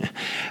 Absolutely.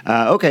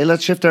 Okay,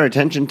 let's shift our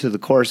attention to the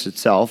course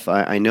itself.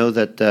 I know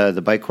that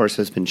the bike course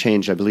has been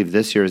changed. I believe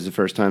this year is the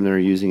first time they're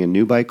using a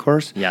new bike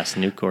course. Yes,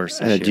 new course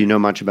this year. Do you know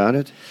much about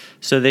it?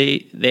 So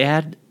they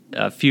had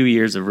a few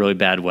years of really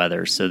bad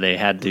weather, so they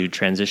had to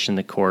transition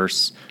the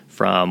course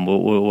from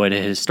what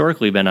had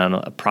historically been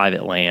on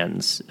private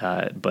lands,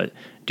 but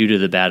due to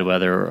the bad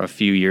weather a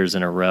few years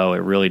in a row, it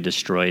really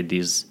destroyed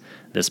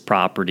this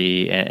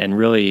property, and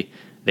really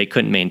they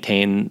couldn't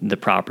maintain the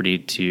property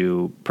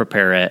to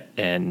prepare it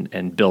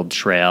and build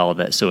trail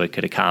so it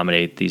could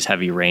accommodate these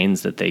heavy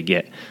rains that they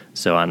get.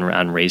 So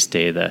on race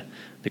day,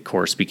 the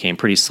course became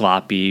pretty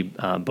sloppy,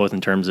 both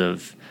in terms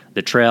of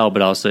the trail,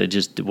 but also it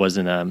just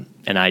wasn't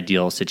an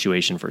ideal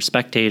situation for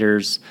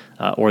spectators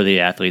or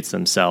the athletes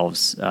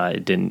themselves.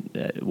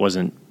 It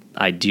wasn't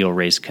ideal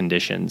race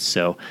conditions.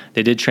 So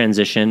they did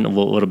transition a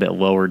little bit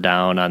lower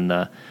down on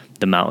the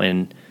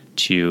mountain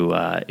to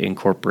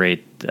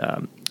incorporate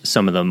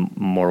some of the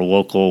more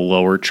local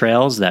lower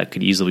trails that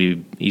could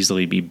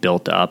easily be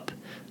built up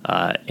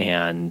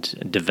and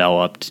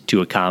developed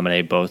to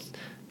accommodate both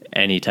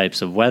any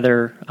types of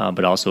weather,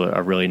 but also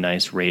a really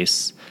nice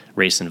race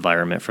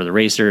environment for the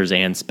racers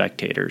and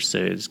spectators. So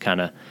it's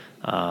kind of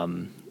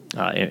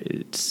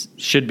it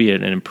should be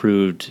an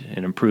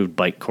improved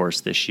bike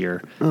course this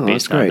year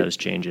based on those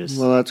changes.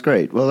 Well, that's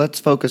great. Well, let's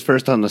focus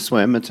first on the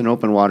swim. It's an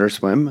open water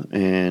swim,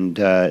 and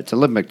it's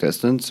Olympic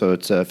distance, so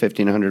it's a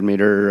 1,500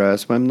 meter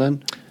swim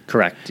then?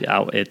 Correct.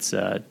 It's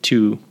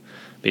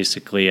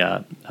basically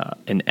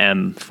an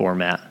M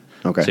format.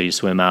 Okay. So you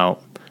swim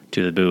out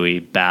to the buoy,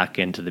 back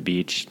into the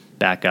beach,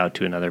 back out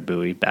to another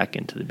buoy, back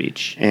into the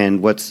beach.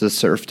 And what's the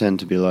surf tend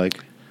to be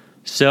like?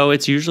 So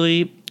it's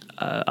usually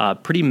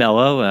pretty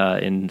mellow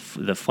in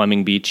the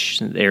Fleming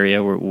Beach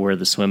area where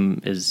the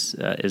swim is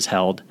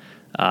held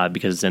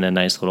because it's in a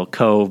nice little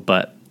cove.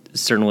 But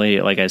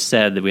certainly, like I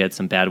said, that we had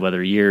some bad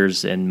weather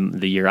years, and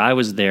the year I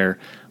was there,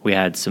 we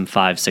had some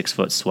 5-6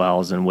 foot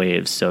swells and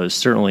waves. So it's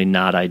certainly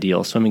not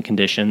ideal swimming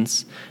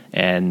conditions.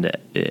 And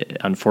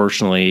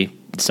unfortunately,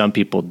 some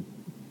people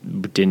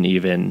didn't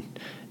even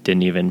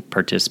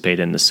participate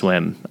in the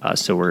swim.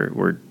 So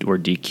we're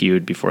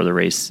DQ'd before the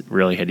race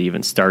really had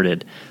even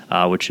started,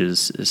 which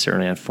is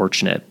certainly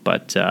unfortunate.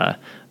 But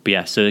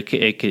yeah, so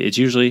it's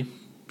usually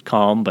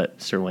calm,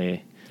 but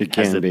certainly it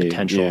has the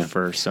potential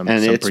for some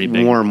and some it's pretty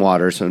big warm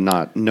water, so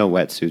no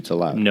wetsuits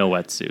allowed. No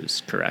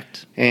wetsuits,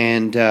 correct.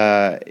 And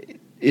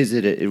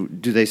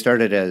do they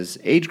start it as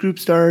age group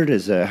start?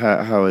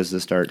 How is the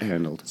start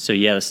handled? So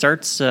yeah, the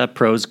starts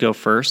pros go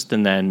first,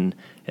 and then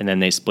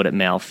they split it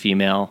male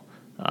female.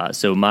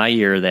 So my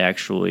year they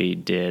actually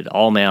did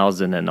all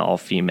males and then all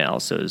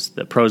females. So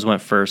the pros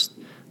went first,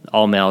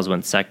 all males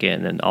went second,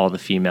 and then all the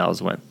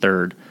females went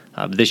third.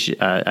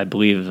 I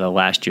believe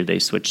last year they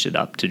switched it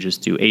up to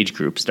just do age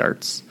group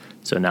starts.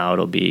 So now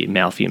it'll be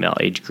male-female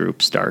age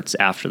group starts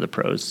after the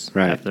pros,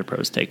 after the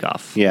pros take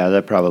off. Yeah,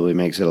 that probably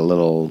makes it a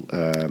little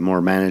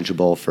more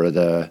manageable for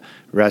the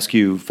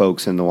rescue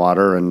folks in the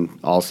water, and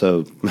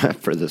also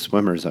for the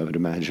swimmers, I would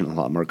imagine, a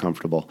lot more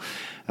comfortable.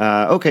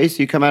 Okay,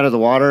 so you come out of the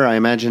water. I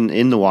imagine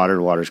in the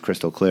water's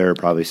crystal clear,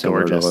 probably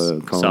similar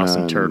to Kona. Saw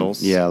some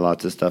turtles. Yeah,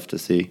 lots of stuff to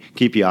see.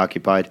 Keep you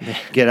occupied.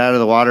 Get out of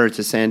the water. It's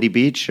a sandy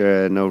beach.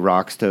 No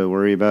rocks to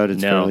worry about.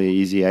 It's fairly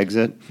easy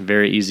exit.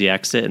 Very easy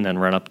exit, and then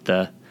run up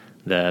the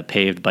the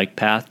paved bike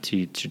path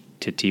to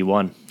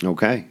T1.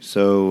 Okay,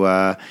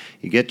 so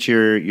you get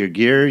your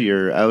gear,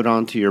 you're out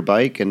onto your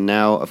bike, and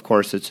now, of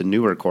course, it's a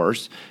newer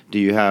course. Do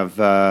you have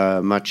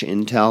much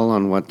intel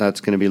on what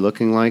that's going to be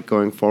looking like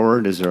going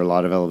forward? Is there a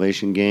lot of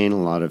elevation gain,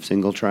 a lot of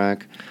single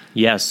track?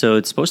 Yeah, so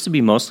it's supposed to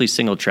be mostly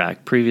single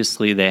track.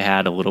 Previously, they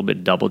had a little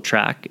bit double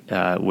track,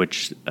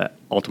 which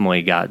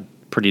ultimately got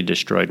pretty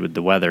destroyed with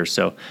the weather.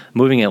 So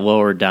moving it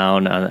lower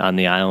down on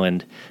the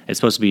island, it's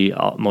supposed to be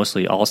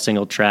mostly all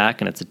single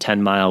track, and it's a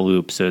 10-mile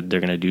loop. So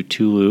they're going to do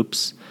 2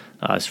 loops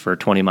for a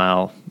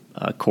 20-mile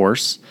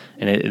course,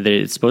 and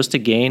it's supposed to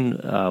gain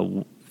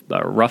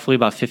roughly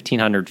about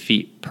 1,500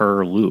 feet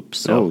per loop.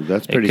 So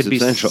that's pretty it could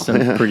substantial.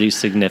 Be some pretty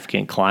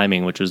significant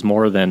climbing, which was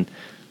more than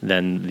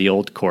the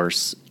old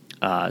course.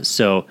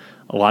 So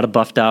a lot of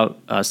buffed out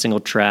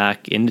single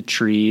track in the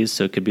trees,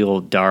 so it could be a little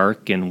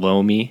dark and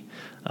loamy.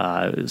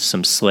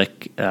 Some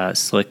slick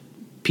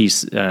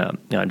piece,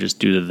 just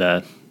due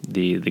to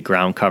the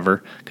ground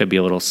cover, could be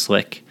a little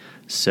slick.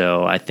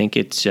 So I think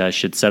it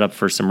should set up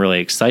for some really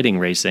exciting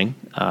racing,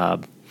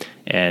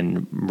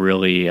 and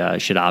really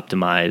should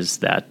optimize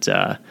that.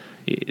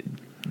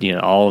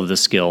 All of the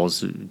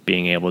skills,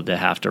 being able to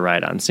have to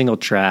ride on single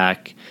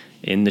track,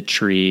 in the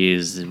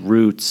trees,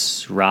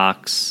 roots,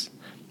 rocks,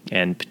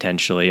 and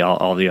potentially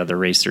all the other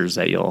racers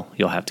that you'll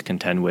have to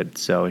contend with.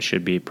 So it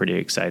should be pretty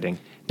exciting.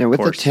 Now,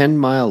 with the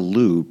 10-mile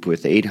loop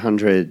with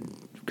 800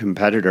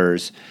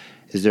 competitors,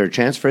 is there a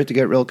chance for it to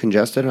get real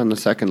congested on the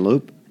second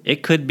loop?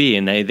 It could be,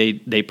 and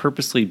they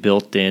purposely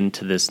built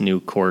into this new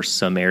course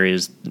some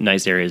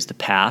nice areas to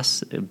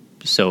pass,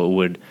 so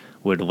it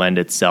would lend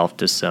itself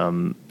to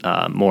some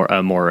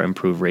more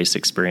improved race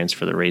experience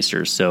for the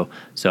racers. So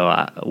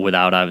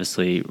without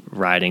obviously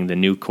riding the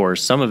new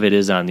course, some of it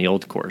is on the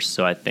old course.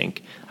 So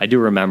I do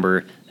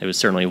remember it was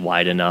certainly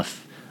wide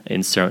enough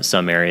in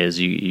some areas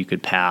you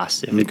could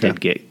pass if it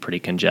did get pretty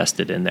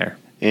congested in there.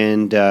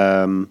 And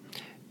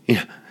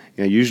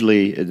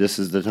usually this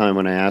is the time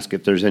when I ask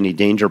if there's any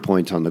danger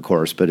points on the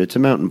course, but it's a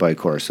mountain bike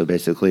course, so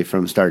basically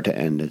from start to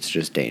end, it's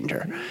just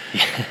danger.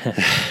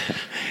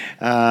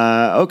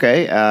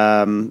 Okay.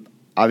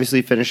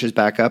 Obviously finishes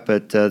back up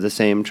at the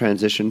same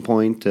transition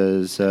point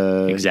as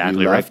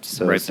exactly you left,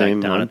 right same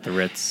back down one. at the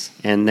Ritz.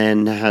 And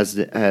then has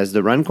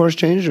the run course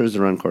changed, or is the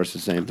run course the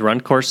same? The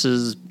run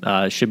courses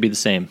should be the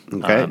same.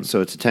 Okay,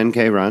 so it's a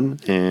 10K run,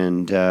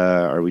 and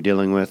are we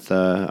dealing with,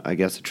 I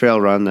guess, a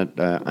trail run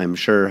that I'm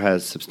sure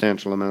has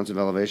substantial amounts of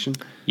elevation?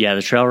 Yeah,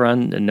 the trail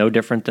run, no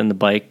different than the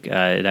bike.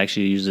 It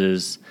actually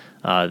uses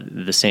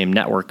the same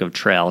network of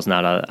trails,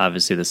 not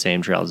obviously the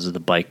same trails as the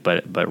bike,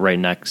 but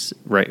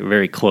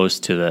very close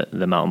to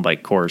the mountain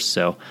bike course.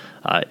 So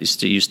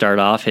you start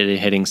off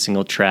hitting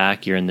single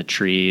track. You're in the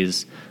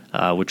trees,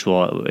 which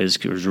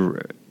is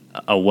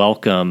a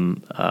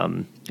welcome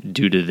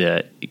due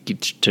to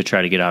to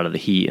try to get out of the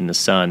heat and the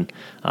sun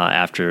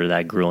after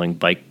that grueling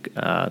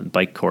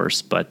bike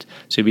course. But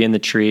so you'll be in the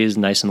trees,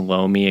 nice and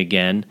loamy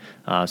again,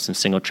 some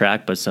single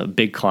track, but some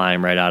big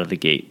climb right out of the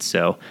gate.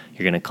 So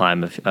you're going to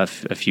climb a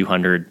few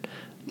hundred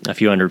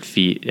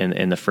feet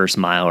in the first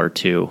mile or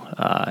two,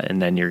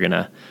 and then you're going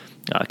to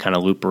kind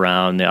of loop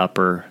around the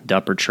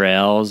upper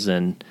trails.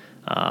 And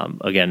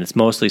again, it's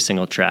mostly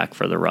single track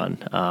for the run.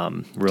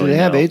 Do they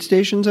have aid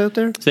stations out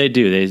there? So they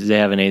do. They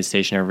have an aid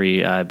station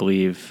every, I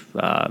believe,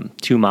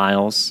 2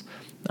 miles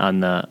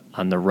on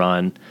the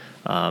run.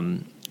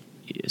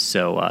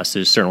 So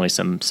there's certainly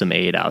some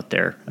aid out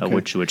there, Okay.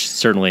 which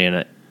certainly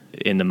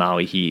in the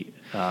Maui heat.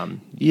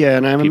 Yeah,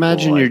 and I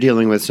imagine you're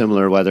dealing with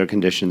similar weather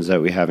conditions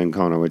that we have in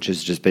Kona, which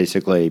is just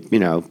basically,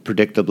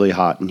 predictably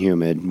hot and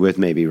humid with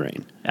maybe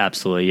rain.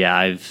 Absolutely,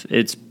 yeah.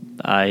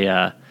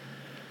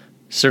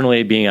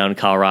 Certainly being out in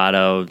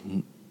Colorado,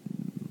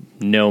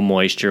 no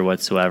moisture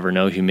whatsoever,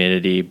 no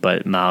humidity,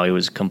 but Maui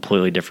was a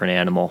completely different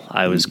animal.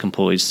 I was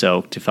completely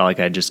soaked. It felt like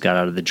I just got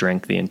out of the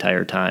drink the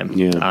entire time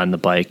on the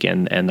bike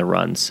and the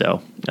run.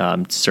 So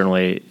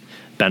certainly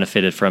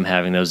benefited from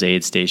having those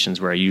aid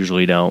stations where I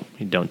usually don't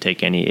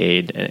take any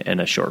aid in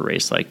a short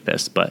race like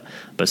this, but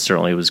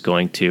certainly was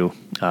going to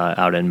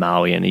out in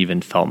Maui, and even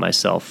felt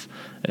myself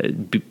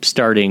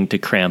starting to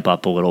cramp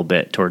up a little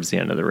bit towards the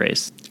end of the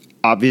race.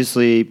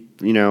 Obviously,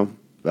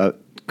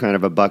 kind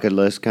of a bucket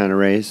list kind of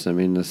race. I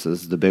mean, this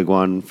is the big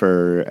one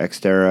for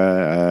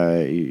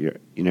Xterra,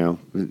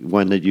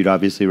 one that you'd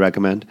obviously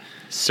recommend.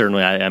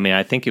 Certainly.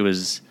 I think it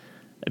was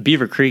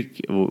Beaver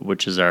Creek,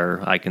 which is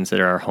I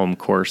consider our home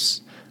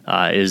course,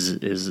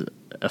 is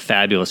a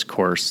fabulous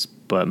course,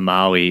 but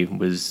Maui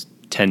was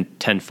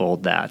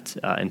tenfold that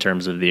in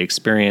terms of the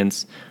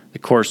experience. The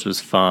course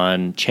was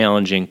fun,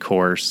 challenging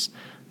course.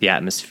 The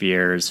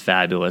atmosphere is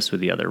fabulous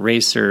with the other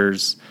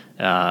racers.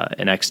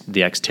 And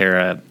the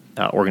Xterra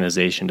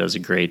organization does a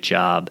great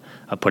job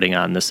of putting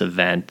on this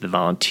event. The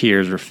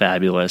volunteers were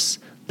fabulous.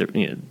 They're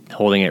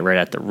holding it right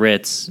at the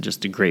Ritz,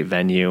 just a great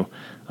venue,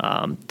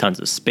 tons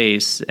of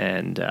space,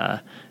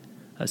 and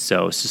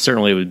so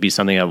certainly it would be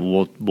something that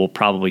we'll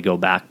probably go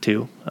back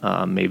to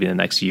maybe in the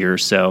next year or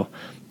so.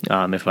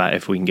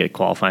 if we can get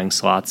qualifying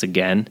slots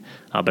again.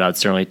 But I'd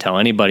certainly tell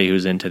anybody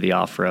who's into the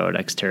off-road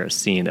Xterra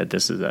scene that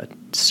this is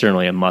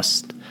certainly a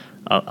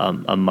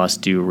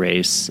must-do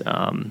race.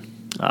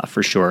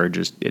 For sure.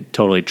 Just it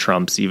totally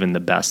trumps even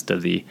the best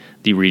of the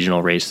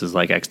regional races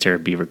like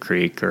Xterra Beaver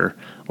Creek or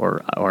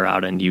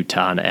out in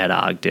Utah and at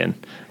Ogden,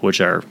 which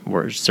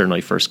were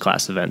certainly first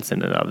class events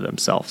in and of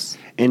themselves.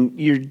 And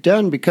you're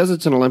done because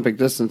it's an Olympic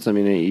distance. I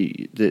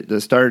mean, the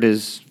start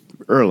is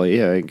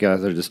early. I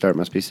gather the start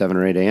must be 7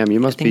 or 8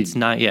 a.m. I think it's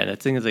not yet. I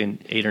think it's like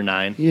 8 or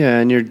 9. Yeah,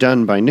 and you're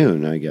done by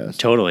noon, I guess.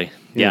 Totally.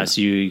 Yeah,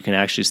 so you can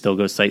actually still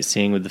go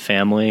sightseeing with the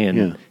family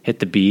and hit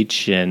the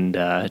beach and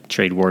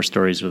trade war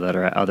stories with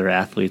other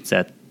athletes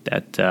at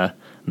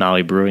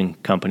Maui Brewing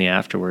Company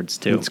afterwards,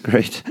 too. That's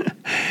great.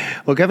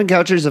 Well, Kevin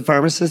Coucher is a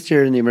pharmacist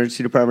here in the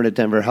emergency department at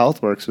Denver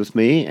Health, works with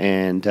me,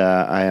 and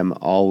I am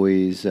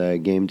always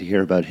game to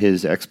hear about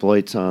his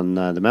exploits on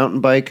the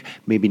mountain bike.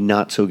 Maybe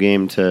not so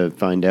game to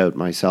find out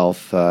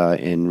myself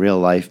in real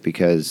life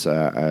because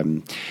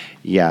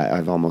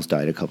I've almost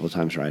died a couple of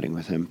times riding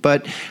with him.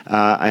 But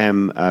I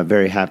am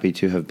very happy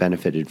to have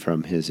benefited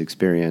from his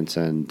experience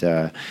and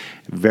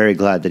very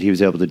glad that he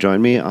was able to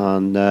join me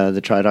on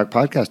the TriDoc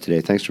podcast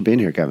today. Thanks for being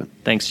here, Kevin.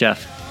 Thanks,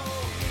 Jeff.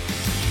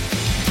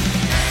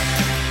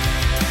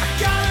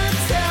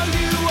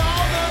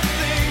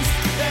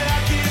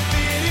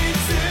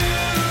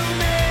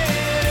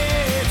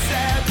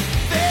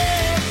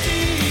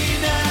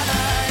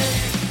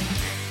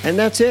 And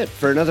that's it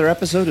for another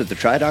episode of the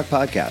TriDoc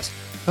podcast.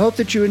 I hope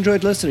that you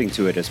enjoyed listening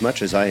to it as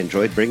much as I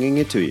enjoyed bringing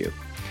it to you.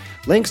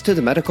 Links to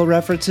the medical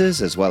references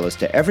as well as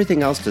to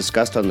everything else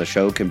discussed on the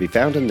show can be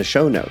found in the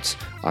show notes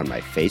on my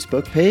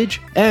Facebook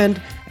page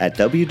and at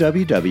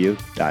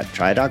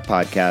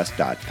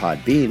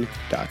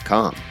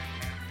www.tridocpodcast.podbean.com.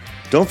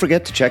 Don't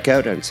forget to check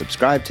out and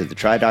subscribe to the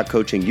TriDoc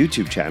Coaching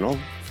YouTube channel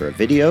for a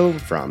video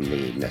from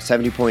the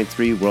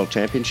 70.3 World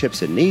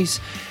Championships in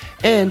Nice.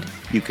 And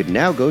you can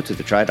now go to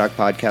the TriDoc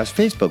Podcast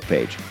Facebook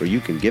page where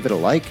you can give it a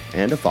like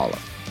and a follow.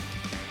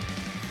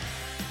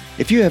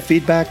 If you have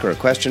feedback or a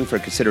question for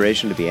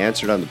consideration to be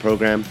answered on the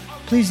program,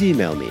 please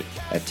email me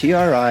at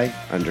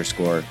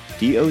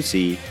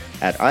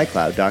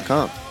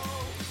tri_doc@icloud.com.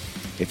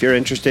 If you're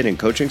interested in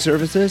coaching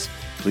services,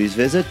 please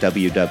visit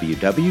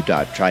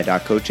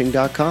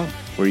www.tridoccoaching.com,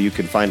 where you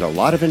can find a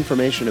lot of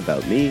information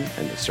about me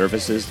and the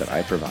services that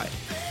I provide.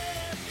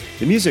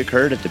 The music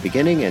heard at the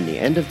beginning and the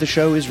end of the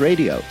show is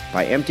Radio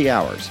by Empty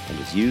Hours and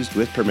is used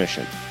with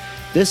permission.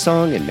 This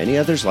song and many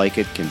others like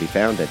it can be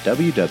found at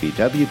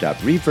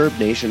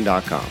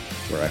www.reverbnation.com,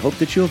 where I hope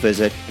that you'll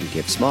visit and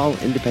give small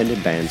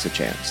independent bands a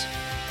chance.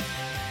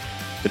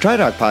 The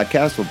TriDoc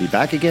podcast will be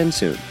back again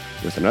soon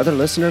with another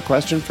listener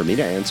question for me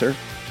to answer,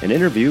 an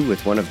interview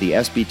with one of the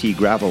SBT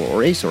Gravel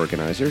race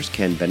organizers,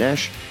 Ken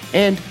Benesh,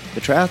 and the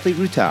triathlete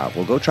Ruta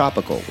will go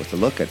tropical with a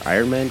look at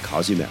Ironman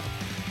Cozumel.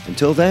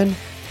 Until then,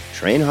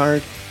 train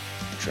hard,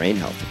 train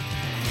healthy.